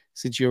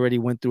 Since you already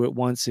went through it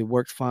once, it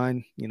worked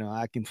fine.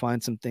 I can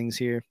find some things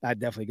here. I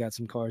definitely got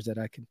some cards that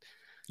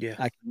Yeah.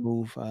 I can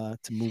move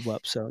to move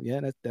up. So yeah,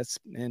 that's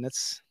man,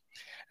 that's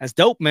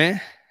dope, man. Yeah,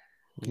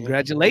 appreciate it.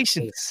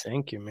 Congratulations.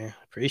 Thank you, man.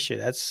 Appreciate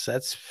it.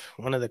 That's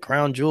one of the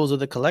crown jewels of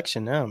the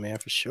collection now, man,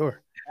 for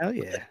sure. Hell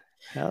yeah.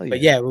 Hell But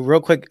yeah. yeah,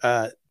 real quick,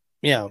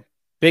 you know,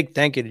 big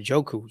thank you to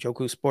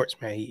Joku Sports,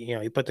 man.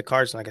 He put the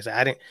cards. Like I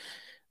said,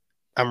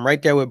 I'm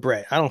right there with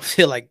Brett. I don't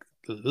feel like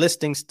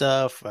listing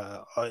stuff,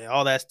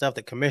 all that stuff.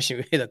 The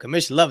commission, the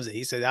commission loves it.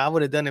 He said I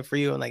would have done it for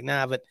you. I'm like,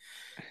 nah, but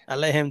I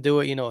let him do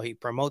it. He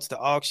promotes the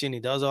auction, he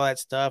does all that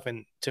stuff,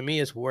 and to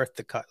me, it's worth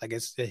the cut. Like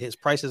his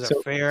prices are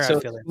So fair. I so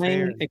feel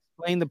they're fair.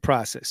 explain the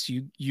process.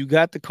 You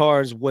got the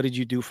cards. What did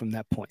you do from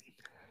that point?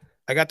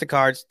 I got the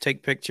cards,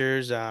 take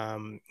pictures.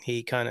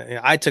 He kind of,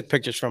 I took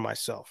pictures for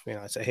myself.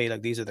 I said, hey,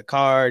 look, these are the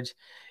cards,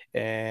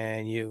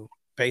 and you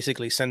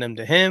basically send them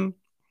to him.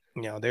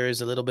 There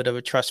is a little bit of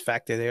a trust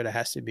factor there that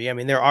has to be. I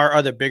mean, there are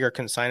other bigger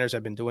consigners that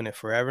have been doing it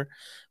forever,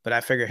 but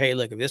I figure, hey,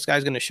 look, if this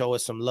guy's going to show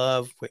us some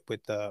love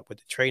with the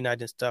trade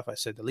night and stuff, I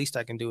said the least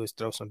I can do is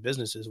throw some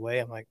business his way.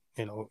 I'm like,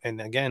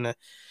 and again,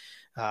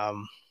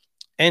 um,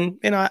 and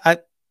I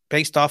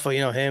based off of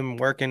him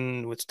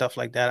working with stuff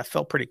like that, I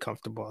felt pretty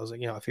comfortable. I was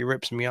like, if he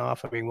rips me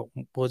off, I mean,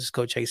 we'll just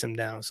go chase him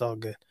down. It's all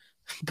good.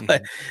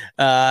 But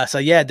Mhm. so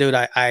yeah, dude,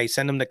 I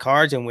sent him the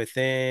cards, and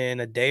within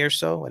a day or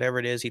so, whatever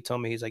it is, he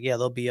told me, he's like, yeah,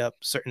 they'll be up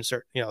certain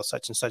such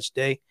and such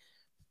day,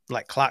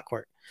 like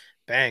clockwork.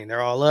 bang,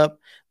 they're all up.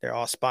 They're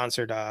all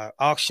sponsored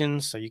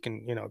auctions, so you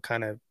can,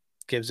 kind of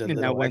gives a And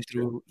that little went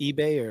extra. through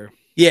eBay or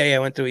Yeah, I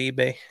went through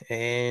eBay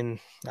and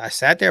I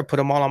sat there, put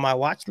them all on my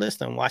watch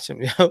list and watch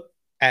them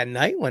at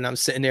night when I'm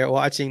sitting there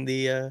watching the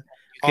you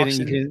couldn't you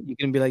auction. couldn't you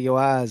couldn't be like, yo,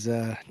 eyes,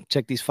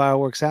 check these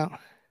fireworks out?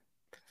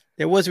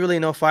 There was really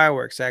no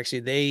fireworks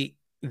actually.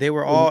 They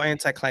were Well, all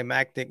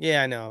anticlimactic.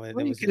 Yeah, I know. It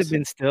you was could have just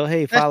been still,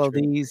 hey, that's follow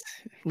true. these.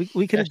 We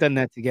could have That's done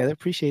that together.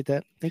 Appreciate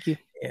that. Thank you.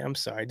 Yeah, I'm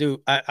sorry,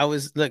 dude. I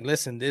was look,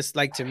 listen, this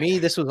like to me,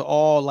 this was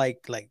all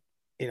like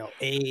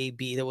A,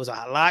 B. There was a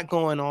lot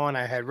going on.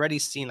 I had already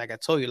seen, like I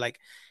told you, like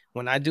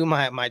when I do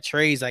my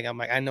trades, like I'm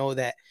like, I know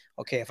that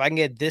okay, if I can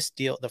get this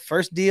deal, the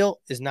first deal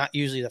is not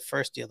usually the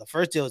first deal. The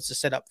first deal is to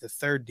set up the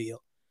third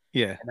deal.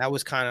 Yeah. And that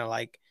was kind of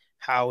like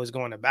how I was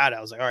going about it.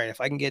 I was like, all right,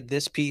 if I can get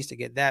this piece to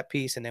get that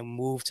piece and then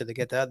move to the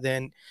get that,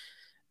 then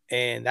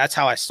and that's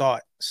how I saw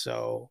it.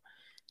 So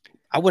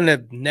I wouldn't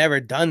have never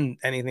done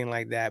anything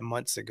like that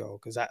months ago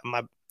because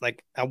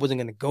I wasn't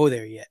gonna go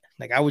there yet.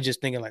 Like I was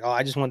just thinking like, oh,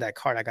 I just want that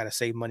card. I gotta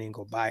save money and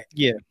go buy it.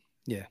 Yeah.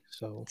 Yeah.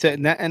 So So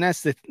and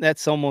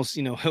that's almost,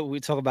 we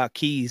talk about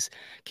keys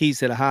to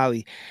the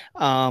hobby.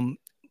 Um,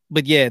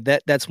 but yeah,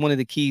 that's one of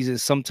the keys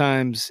is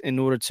sometimes in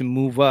order to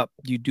move up,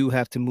 you do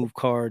have to move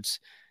cards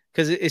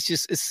because it's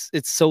just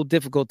it's so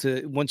difficult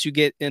to once you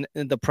get in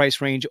the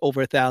price range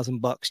over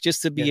 $1,000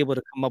 just to yeah, be able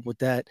to come up with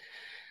that.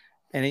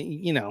 And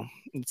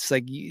it's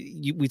like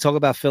we talk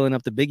about filling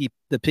up the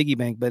piggy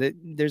bank, but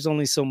there's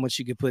only so much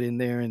you could put in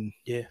there, and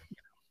yeah,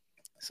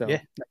 so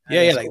yeah,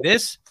 yeah. that's Like cool.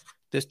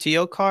 this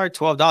TO card,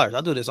 $12.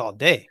 I'll do this all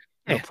day,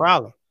 no Yeah,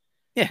 problem.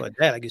 yeah. But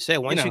yeah, like you said,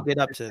 once you get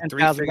up This to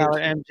three $10,000 figures,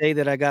 MJ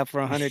that I got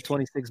for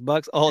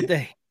 $126 all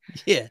day.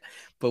 yeah.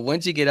 But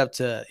once you get up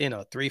to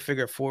three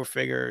figure, four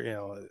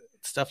figure,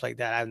 stuff like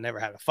that, I've never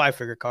had a five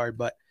figure card,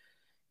 but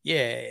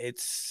yeah,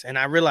 and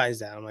I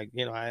realized that I'm like,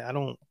 I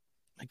don't.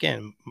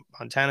 Again,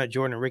 Montana,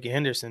 Jordan, and Ricky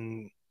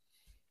Henderson.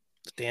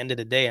 At the end of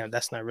the day,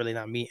 that's not me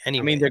I mean,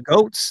 anyway. they're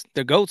goats.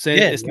 They're goats.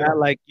 Yeah, It's yeah, not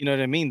like you know what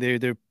I mean.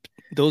 They're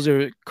those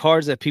are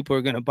cards that people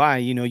are gonna buy.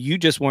 You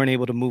just weren't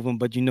able to move them,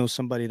 but you know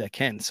somebody that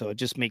can. So it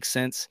just makes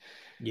sense.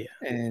 yeah,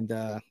 And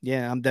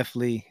yeah, I'm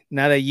definitely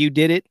now that you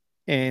did it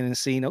and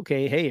seeing,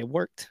 okay, hey, it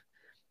worked.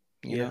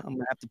 yeah, I'm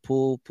gonna have to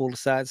pull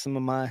aside some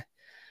of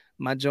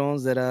my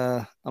Jones that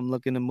I'm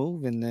looking to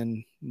move and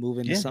then move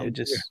into yeah. It something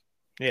bigger. just,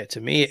 yeah.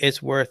 To me,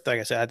 it's worth. Like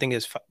I said, I think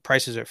its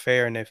prices are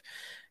fair, and if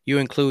you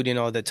include,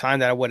 the time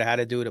that I would have had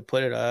to do to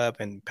put it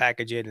up and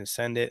package it and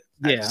send it,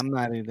 Yeah, I'm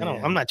not I either. don't.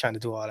 Yeah, I'm not trying to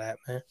do all that,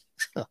 man.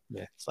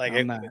 yeah, It's like,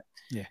 I'm not.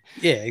 Yeah,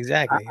 yeah, I,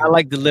 exactly. I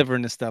like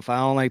delivering the stuff. I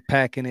don't like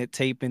packing it,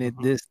 taping it,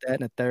 Mhm. this,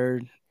 that, and the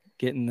third.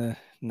 Getting the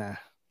nah.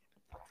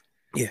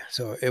 Yeah,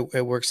 so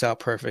it works out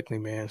perfectly,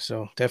 man.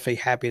 So definitely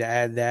happy to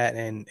add that,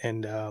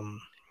 and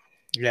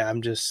yeah,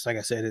 I'm just like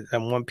I said,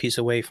 I'm one piece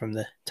away from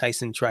the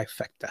Tyson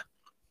trifecta.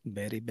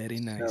 Very, very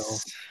So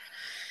nice.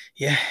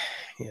 yeah,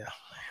 yeah,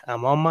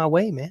 I'm on my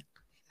way, man.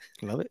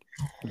 Love it.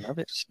 Love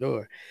it.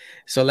 Sure.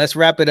 So let's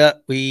wrap it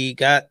up. We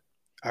got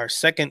our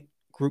second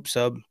group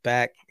sub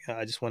back.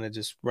 I just want to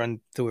just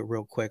run through it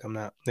real quick.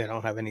 I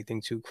don't have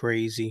anything too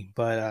crazy,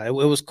 but it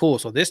was cool.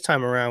 So this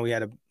time around, we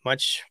had a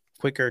much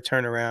quicker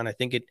turnaround. I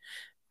think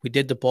we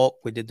did the bulk,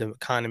 we did the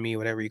economy,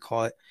 whatever you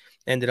call it.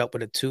 Ended up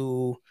with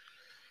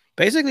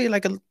basically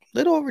like a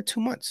little over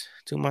 2 months,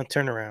 2 month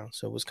turnaround.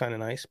 So it was kind of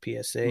nice.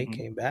 PSA Mhm.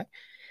 came back,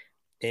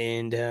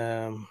 and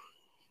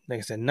like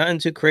I said, nothing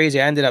too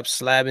crazy. I ended up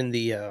slabbing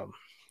the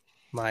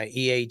my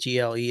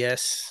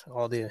EAGLES,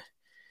 all the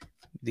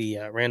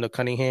Randall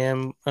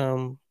Cunningham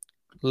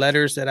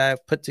letters that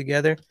I've put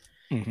together.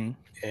 Mhm.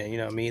 And you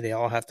know me, they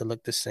all have to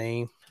look the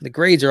same. The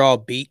grades are all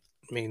beat.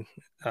 I mean,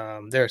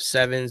 they're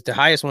sevens. The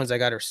highest ones I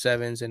got are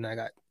sevens, and I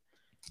got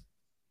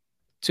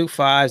two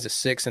fives, a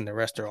six, and the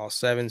rest are all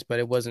sevens. But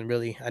it wasn't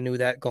really. I knew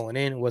that going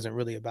in. It wasn't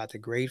really about the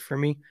grade for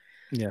me.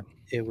 Yeah.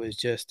 It was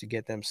just to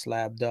get them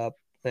slabbed up.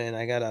 And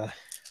I got a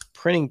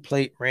printing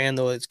plate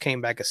Randall. It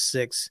came back a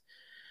six.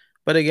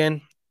 But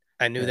again,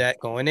 I knew Yeah. that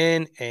going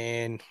in,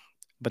 and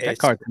But that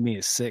it's card to me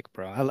is sick,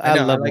 bro. I I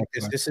know I love like that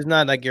this. card. This is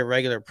not like your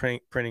regular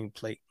printing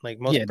plate. Like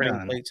most Yeah, printing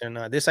no, no. plates are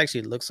not. This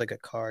actually looks like a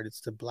card. It's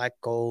the black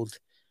gold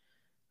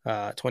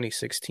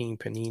 2016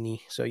 Panini.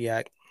 So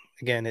yeah,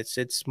 again,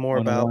 it's more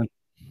One on about one.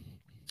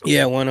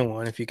 yeah, one on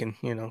one if you can,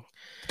 if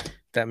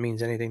that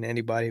means anything to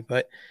anybody,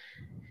 but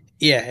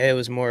yeah, it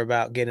was more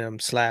about getting them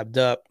slabbed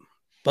up.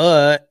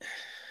 But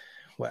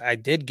what I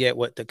did get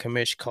what the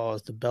commish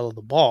calls the bell of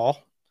the ball.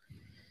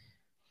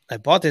 I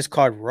bought this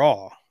card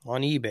raw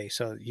on eBay.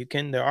 So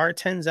there are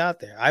 10s out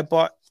there. I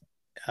bought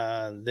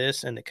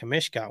this and the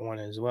commish got one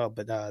as well,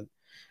 but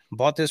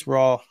bought this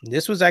raw.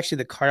 This was actually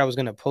the card I was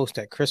going to post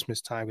at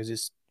Christmas time because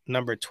it's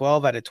number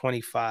 12 out of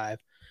 25.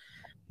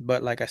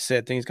 But like I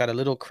said, things got a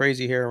little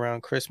crazy here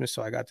around Christmas,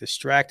 so I got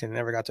distracted and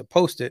never got to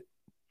post it.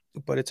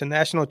 But it's a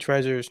National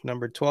Treasures,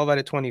 number 12 out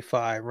of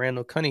 25,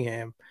 Randall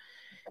Cunningham.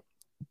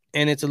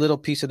 And it's a little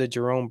piece of the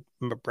Jerome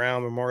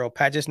Brown Memorial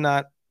patch. It's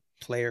not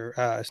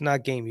it's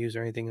not game used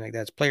or anything like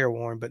that. It's player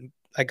worn, but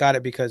I got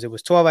it because it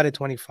was 12 out of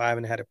 25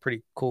 and it had a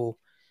pretty cool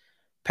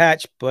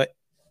patch. But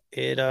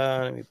it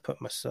let me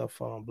put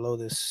myself on, blow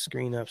this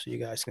screen up so you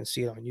guys can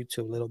see it on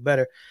YouTube a little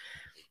better.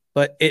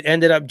 But it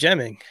ended up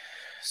gemming.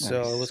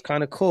 So it was Nice.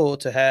 kind of cool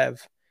to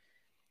have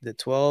the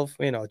 12,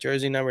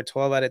 jersey number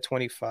 12 out of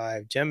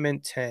 25, gem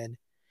mint 10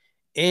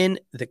 in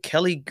the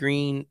Kelly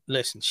green.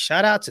 Listen,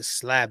 shout out to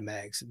Slab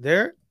Mags.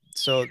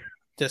 So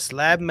the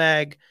Slab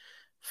Mag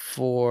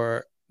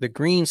for the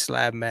green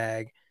Slab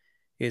Mag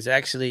is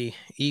actually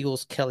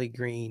Eagles Kelly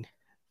green.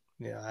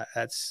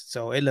 That's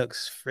so it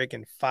looks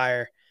freaking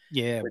fire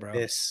Yeah, with bro.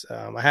 this.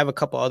 I have a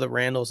couple other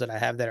Randalls that I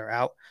have that are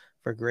out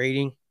for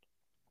grading,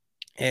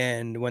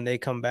 and when they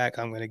come back,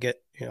 I'm gonna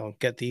get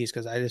these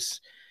because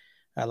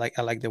I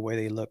like the way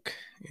they look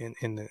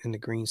in the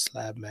green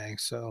Slab Mag.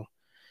 So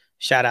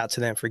shout out to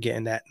them for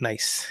getting that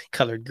nice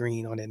colored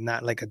green on it,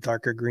 not like a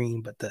darker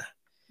green, but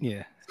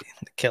Yeah.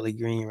 the Kelly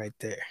green right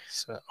there.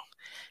 So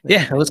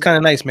yeah, And it was kind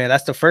of nice, man.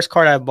 That's the first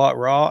card I bought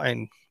raw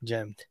and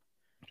gemmed.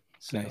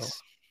 So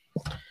nice.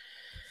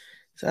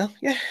 so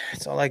yeah,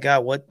 that's all I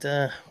got. What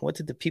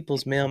did the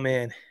people's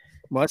mailman?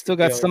 Well, I still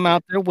got Yo, some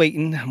out there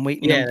waiting. I'm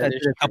waiting. yeah, I that is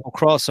did a true. couple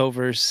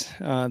crossovers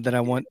that I Yeah.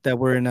 want that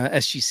were in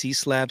SGC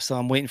slabs, so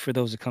I'm waiting for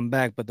those to come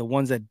back. But the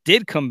ones that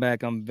did come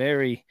back, I'm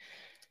very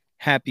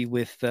happy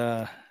with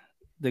the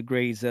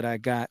grades that I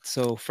got.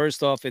 So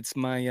first off, it's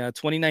my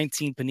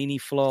 2019 Panini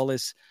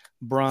Flawless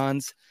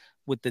Bronze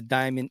with the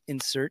diamond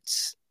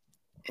inserts.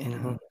 And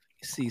Mm-hmm.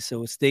 see,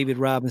 so it's David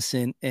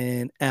Robinson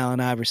and Allen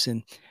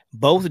Iverson,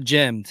 both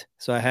gemmed.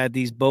 So I had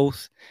these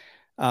both.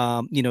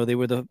 They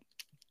were the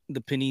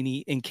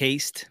Panini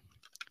encased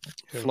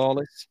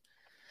flawless.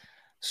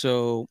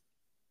 So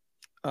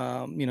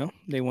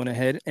they went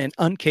ahead and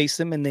uncased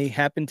them, and they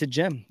happened to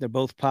gem. They're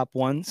both pop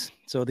ones.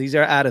 So these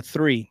are out of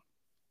 3.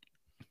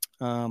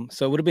 So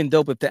it would have been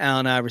dope if the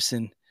Allen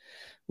Iverson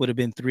would have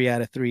been 3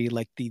 out of 3,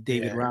 like the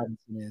David Yeah,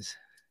 Robinson is.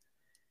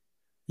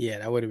 yeah,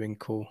 that would have been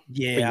cool. But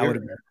Yeah, I would you're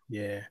have been.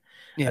 yeah.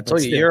 I Yeah, but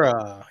told you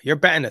still. you're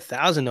batting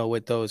 1,000 though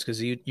with those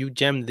because you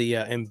gemmed the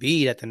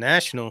Embiid at the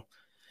National,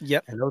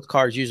 Yep. and those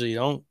cards usually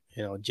don't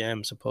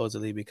gem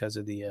supposedly because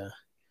of Yeah,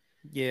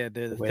 the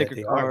the way that thicker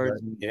they are. But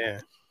cards.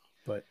 yeah,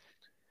 but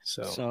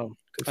so So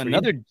good for you.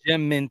 another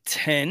gem in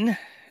 10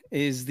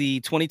 is the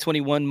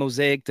 2021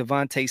 Mosaic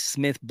Devontae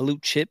Smith Blue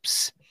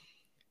Chips,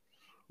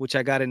 which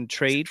I got in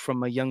trade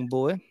from a young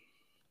boy.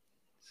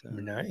 So,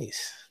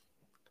 Nice,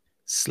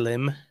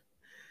 Slim.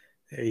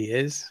 There he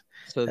is.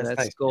 so That's that's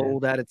nice, man.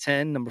 gold out of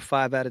 10, number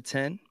 5 out of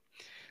 10.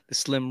 The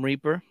Slim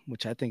Reaper,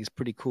 which I think is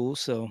pretty cool.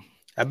 So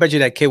I bet you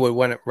that kid would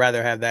want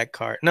rather have that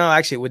card. No,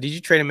 actually, did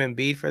you trade him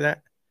Embiid for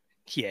that?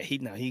 yeah, he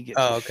get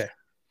Oh, okay,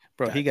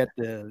 bro, he gotcha.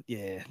 got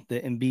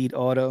the Embiid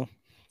auto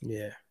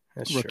Yeah,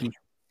 that's true. rookie.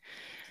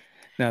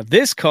 Now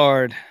this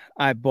card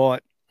I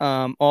bought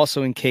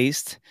also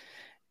encased.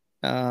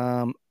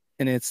 Um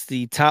and it's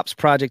the Tops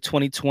Project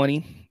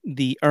 2020,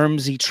 the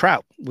Ermsey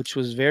Trout, which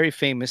was very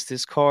famous.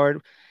 This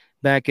card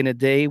back in the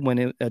day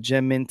when a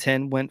Gem Mint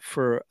 10 went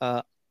for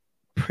a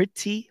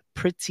pretty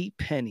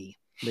penny,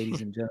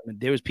 ladies and gentlemen.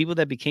 There was people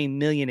that became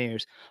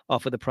millionaires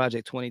off of the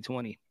Project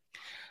 2020.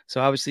 So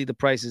obviously the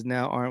prices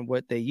now aren't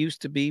what they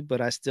used to be,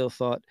 but I still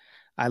thought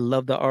I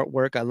love the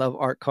artwork. I love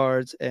art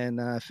cards, and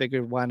I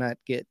figured why not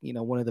get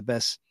one of the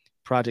best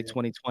Project Yeah.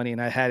 2020,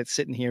 and I had it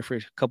sitting here for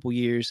a couple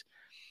years,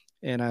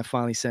 and I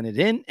finally sent it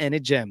in, and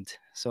it gemmed.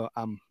 So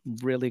I'm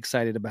really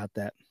excited about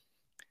that.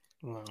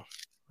 Wow,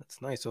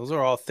 that's nice. Those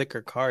are all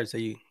thicker cards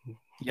that you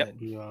Yep.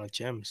 that you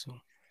gem.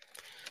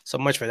 So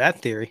much for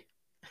that theory.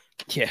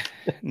 Yeah.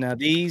 Now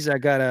these I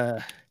got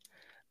a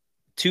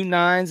 2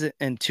 9s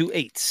and 2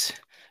 8s.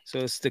 So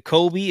it's the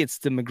Kobe, it's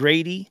the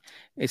McGrady,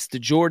 it's the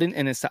Jordan,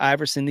 and it's the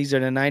Iverson. These are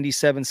the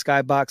 97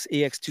 Skybox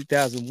EX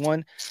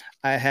 2001.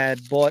 I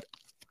had bought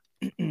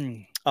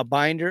a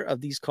binder of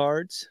these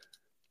cards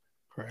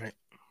Right.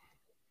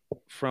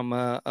 from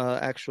a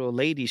actual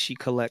lady she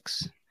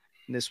collects.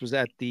 And this was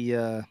at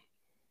no,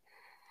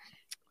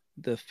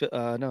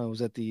 it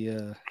was at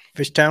the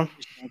Fishtown.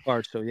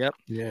 card show. Yep.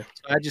 Yeah.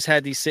 So I just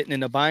had these sitting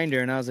in a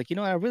binder, and I was like,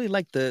 I really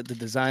like the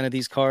design of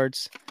these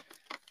cards.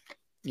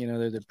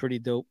 They're pretty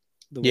dope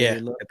the way Yeah. they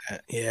look.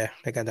 Yeah.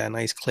 They got that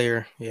nice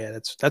clear. Yeah.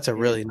 That's a Yeah,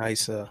 really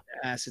nice set.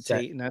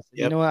 acetate. And I said,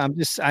 Yep.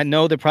 what? I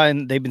know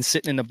they've been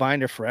sitting in the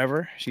binder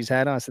forever. She's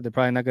had on. I said they're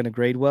probably not going to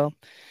grade well,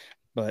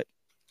 but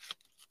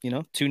 2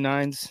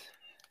 9s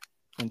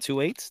and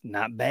 2 8s,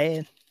 not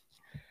bad.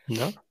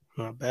 No,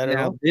 not bad at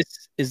Now all.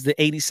 this is the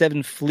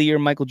 87 Fleer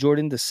Michael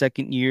Jordan, the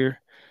second year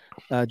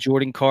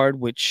Jordan card,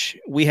 which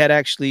we had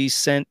actually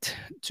sent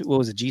to, what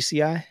was it,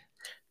 GCI?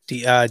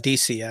 The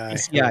DCI,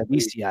 I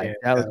believe. DCI, Yeah,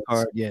 Dallas Dallas.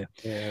 card, yeah.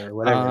 Yeah, or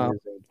whatever it Um, is.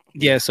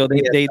 yeah, Yeah. so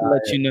DSI.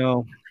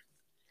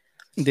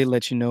 they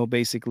let you know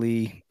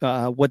basically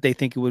what they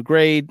think it would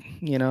grade.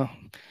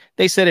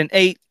 They said an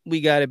 8,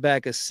 we got it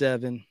back a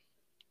 7.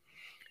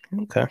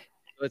 Okay.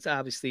 So it's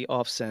obviously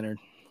off centered,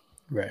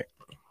 Right.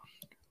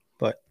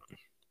 But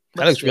that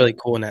but looks still, really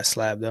cool in that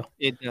slab though.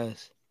 it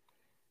does.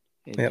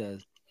 It Yep,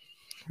 does.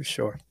 for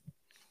sure.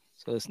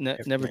 So it's Very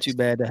never too nice.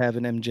 bad to have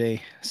an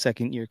MJ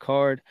second year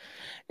card.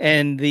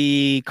 And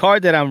the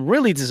card that I'm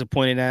really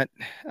disappointed at,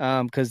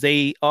 because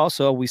they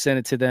also, we sent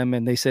it to them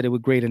and they said it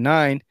would grade a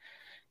 9.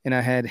 And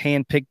I had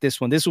handpicked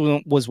this one. This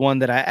was one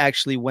that I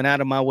actually went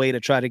out of my way to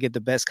try to get the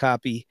best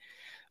copy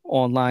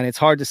online. It's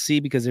hard to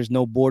see because there's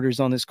no borders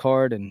on this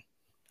card. And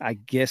I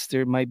guess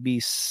there might be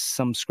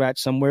some scratch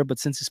somewhere. But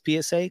since it's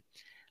PSA,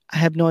 I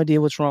have no idea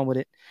what's wrong with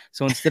it.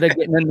 So instead of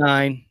getting a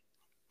 9,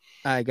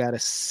 I got a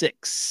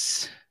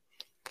 6.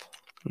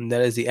 And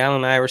that is the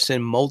Allen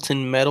Iverson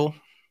Molten Metal.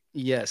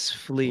 Yes,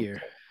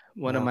 Fleer.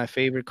 One of Wow. my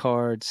favorite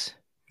cards.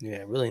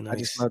 Yeah, really I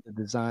just nice. love the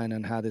design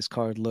on how this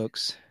card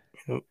looks.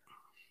 Yep.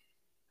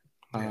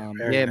 Yeah,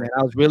 very Yeah, nice. man.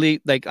 I was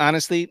really like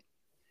honestly,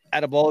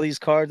 out of all these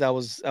cards, I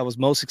was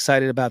most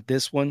excited about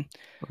this one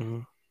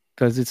Mhm.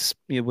 because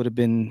it would have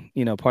been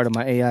part of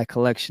my AI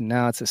collection.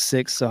 Now it's a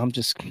 6, so I'm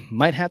just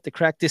might have to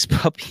crack this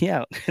puppy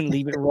out and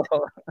leave it raw.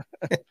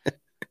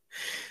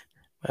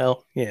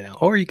 Well,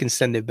 or you can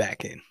send it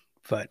back in.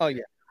 But Oh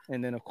yeah,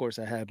 and then of course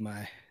I have the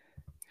my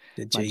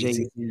Jay Z. Jay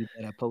Z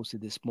that I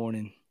posted this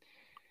morning,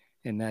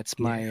 and that's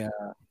Yeah. my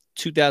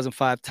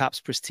 2005 Topps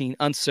Pristine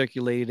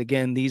uncirculated.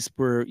 Again, these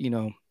were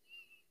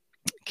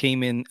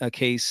came in a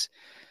case,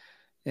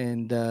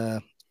 and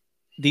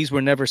these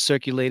were never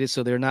circulated,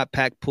 so they're not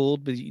pack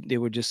pulled, but they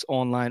were just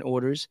online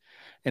orders.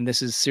 And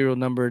this is serial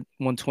number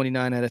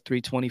 129 out of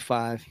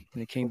 325,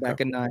 and it came Okay.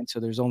 back a 9. So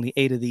there's only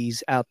 8 of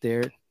these out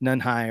there, none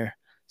higher.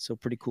 So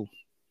pretty cool.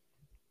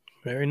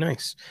 Very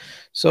nice.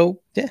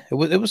 So yeah, it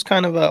was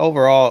kind of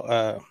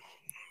overall.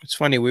 It's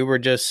funny. We were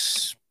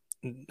just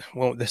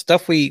the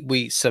stuff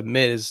we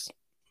submit is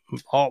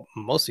all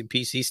mostly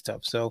PC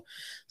stuff. So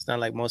it's not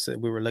like most of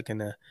it we were looking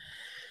to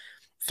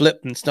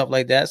flip and stuff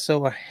like that.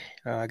 So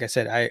like I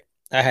said, I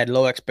had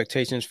low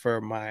expectations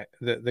for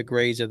the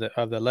grades of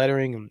the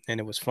lettering, and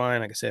it was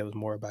fine. Like I said, it was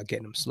more about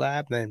getting them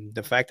slabbed. And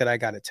the fact that I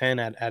got a 10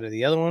 out of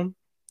the other one,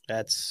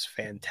 that's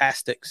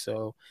fantastic.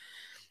 So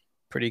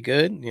pretty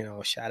good.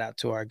 Shout out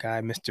to our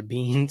guy, Mr.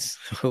 Beans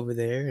over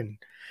there. And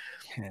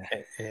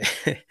Yeah.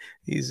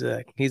 he's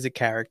a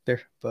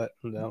character, but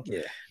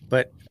Yeah.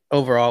 but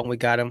overall we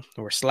got him.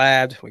 We're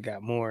slabbed. We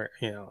got more,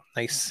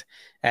 nice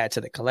add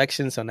to the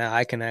collection. So now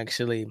I can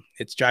actually.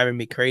 It's driving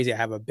me crazy. I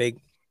have a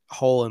big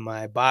hole in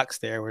my box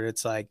there where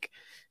it's like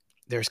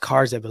there's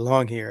cards that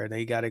belong here.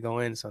 They got to go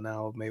in. So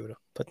now I'm able to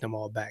put them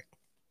all back.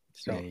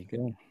 So, There you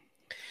go.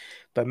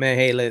 but man,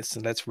 hey,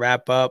 let's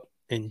wrap up.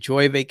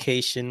 Enjoy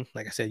vacation.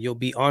 Like I said, you'll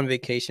be on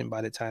vacation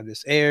by the time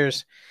this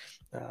airs.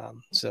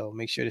 So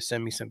make sure to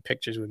send me some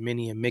pictures with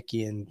Minnie and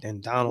Mickey and Oh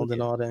Donald and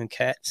yeah. all them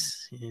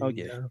cats. Oh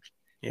And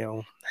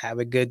yeah. have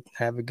a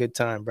good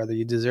time, brother.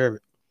 You deserve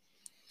it.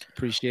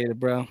 Appreciate it,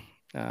 bro.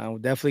 We're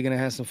definitely gonna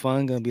have some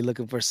fun. Gonna be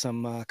looking for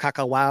some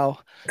Wow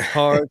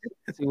cards.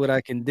 See what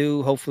I can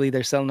do. Hopefully,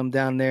 they're selling them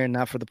down there, and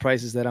not for the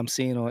prices that I'm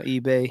seeing on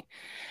eBay.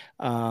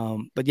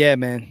 But yeah,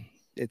 man,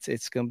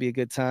 it's gonna be a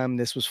good time.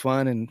 This was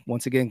fun, and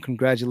once again,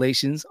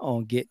 congratulations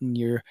on getting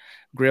your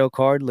Grail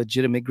card,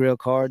 legitimate Grail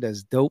card.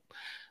 That's dope.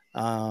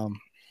 Um,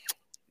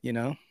 you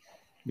know,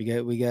 we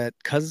got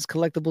Cousins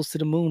Collectibles to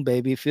the moon,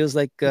 baby. It feels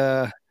like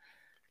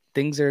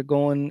things are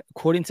going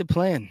according to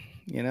plan.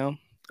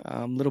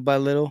 Little by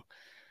little,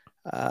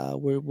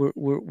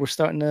 we're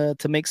starting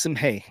to make some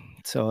hay.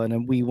 So,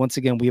 and we once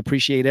again we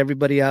appreciate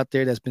everybody out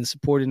there that's been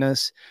supporting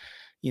us.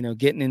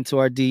 Getting into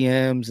our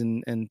DMs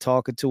and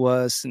talking to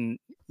us and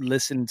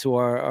listening to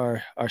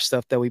our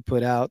stuff that we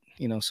put out.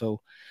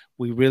 So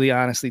we really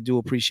honestly do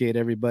appreciate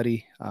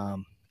everybody.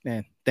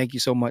 Man, thank you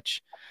so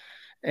much.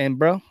 And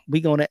bro,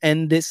 we're gonna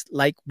end this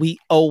like we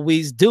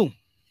always do,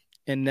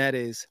 and that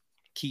is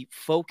keep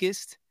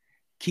focused,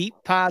 keep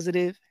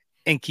positive,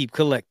 and keep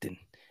collecting.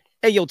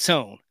 Hey, yo,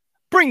 Tone,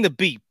 bring the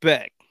beat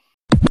back.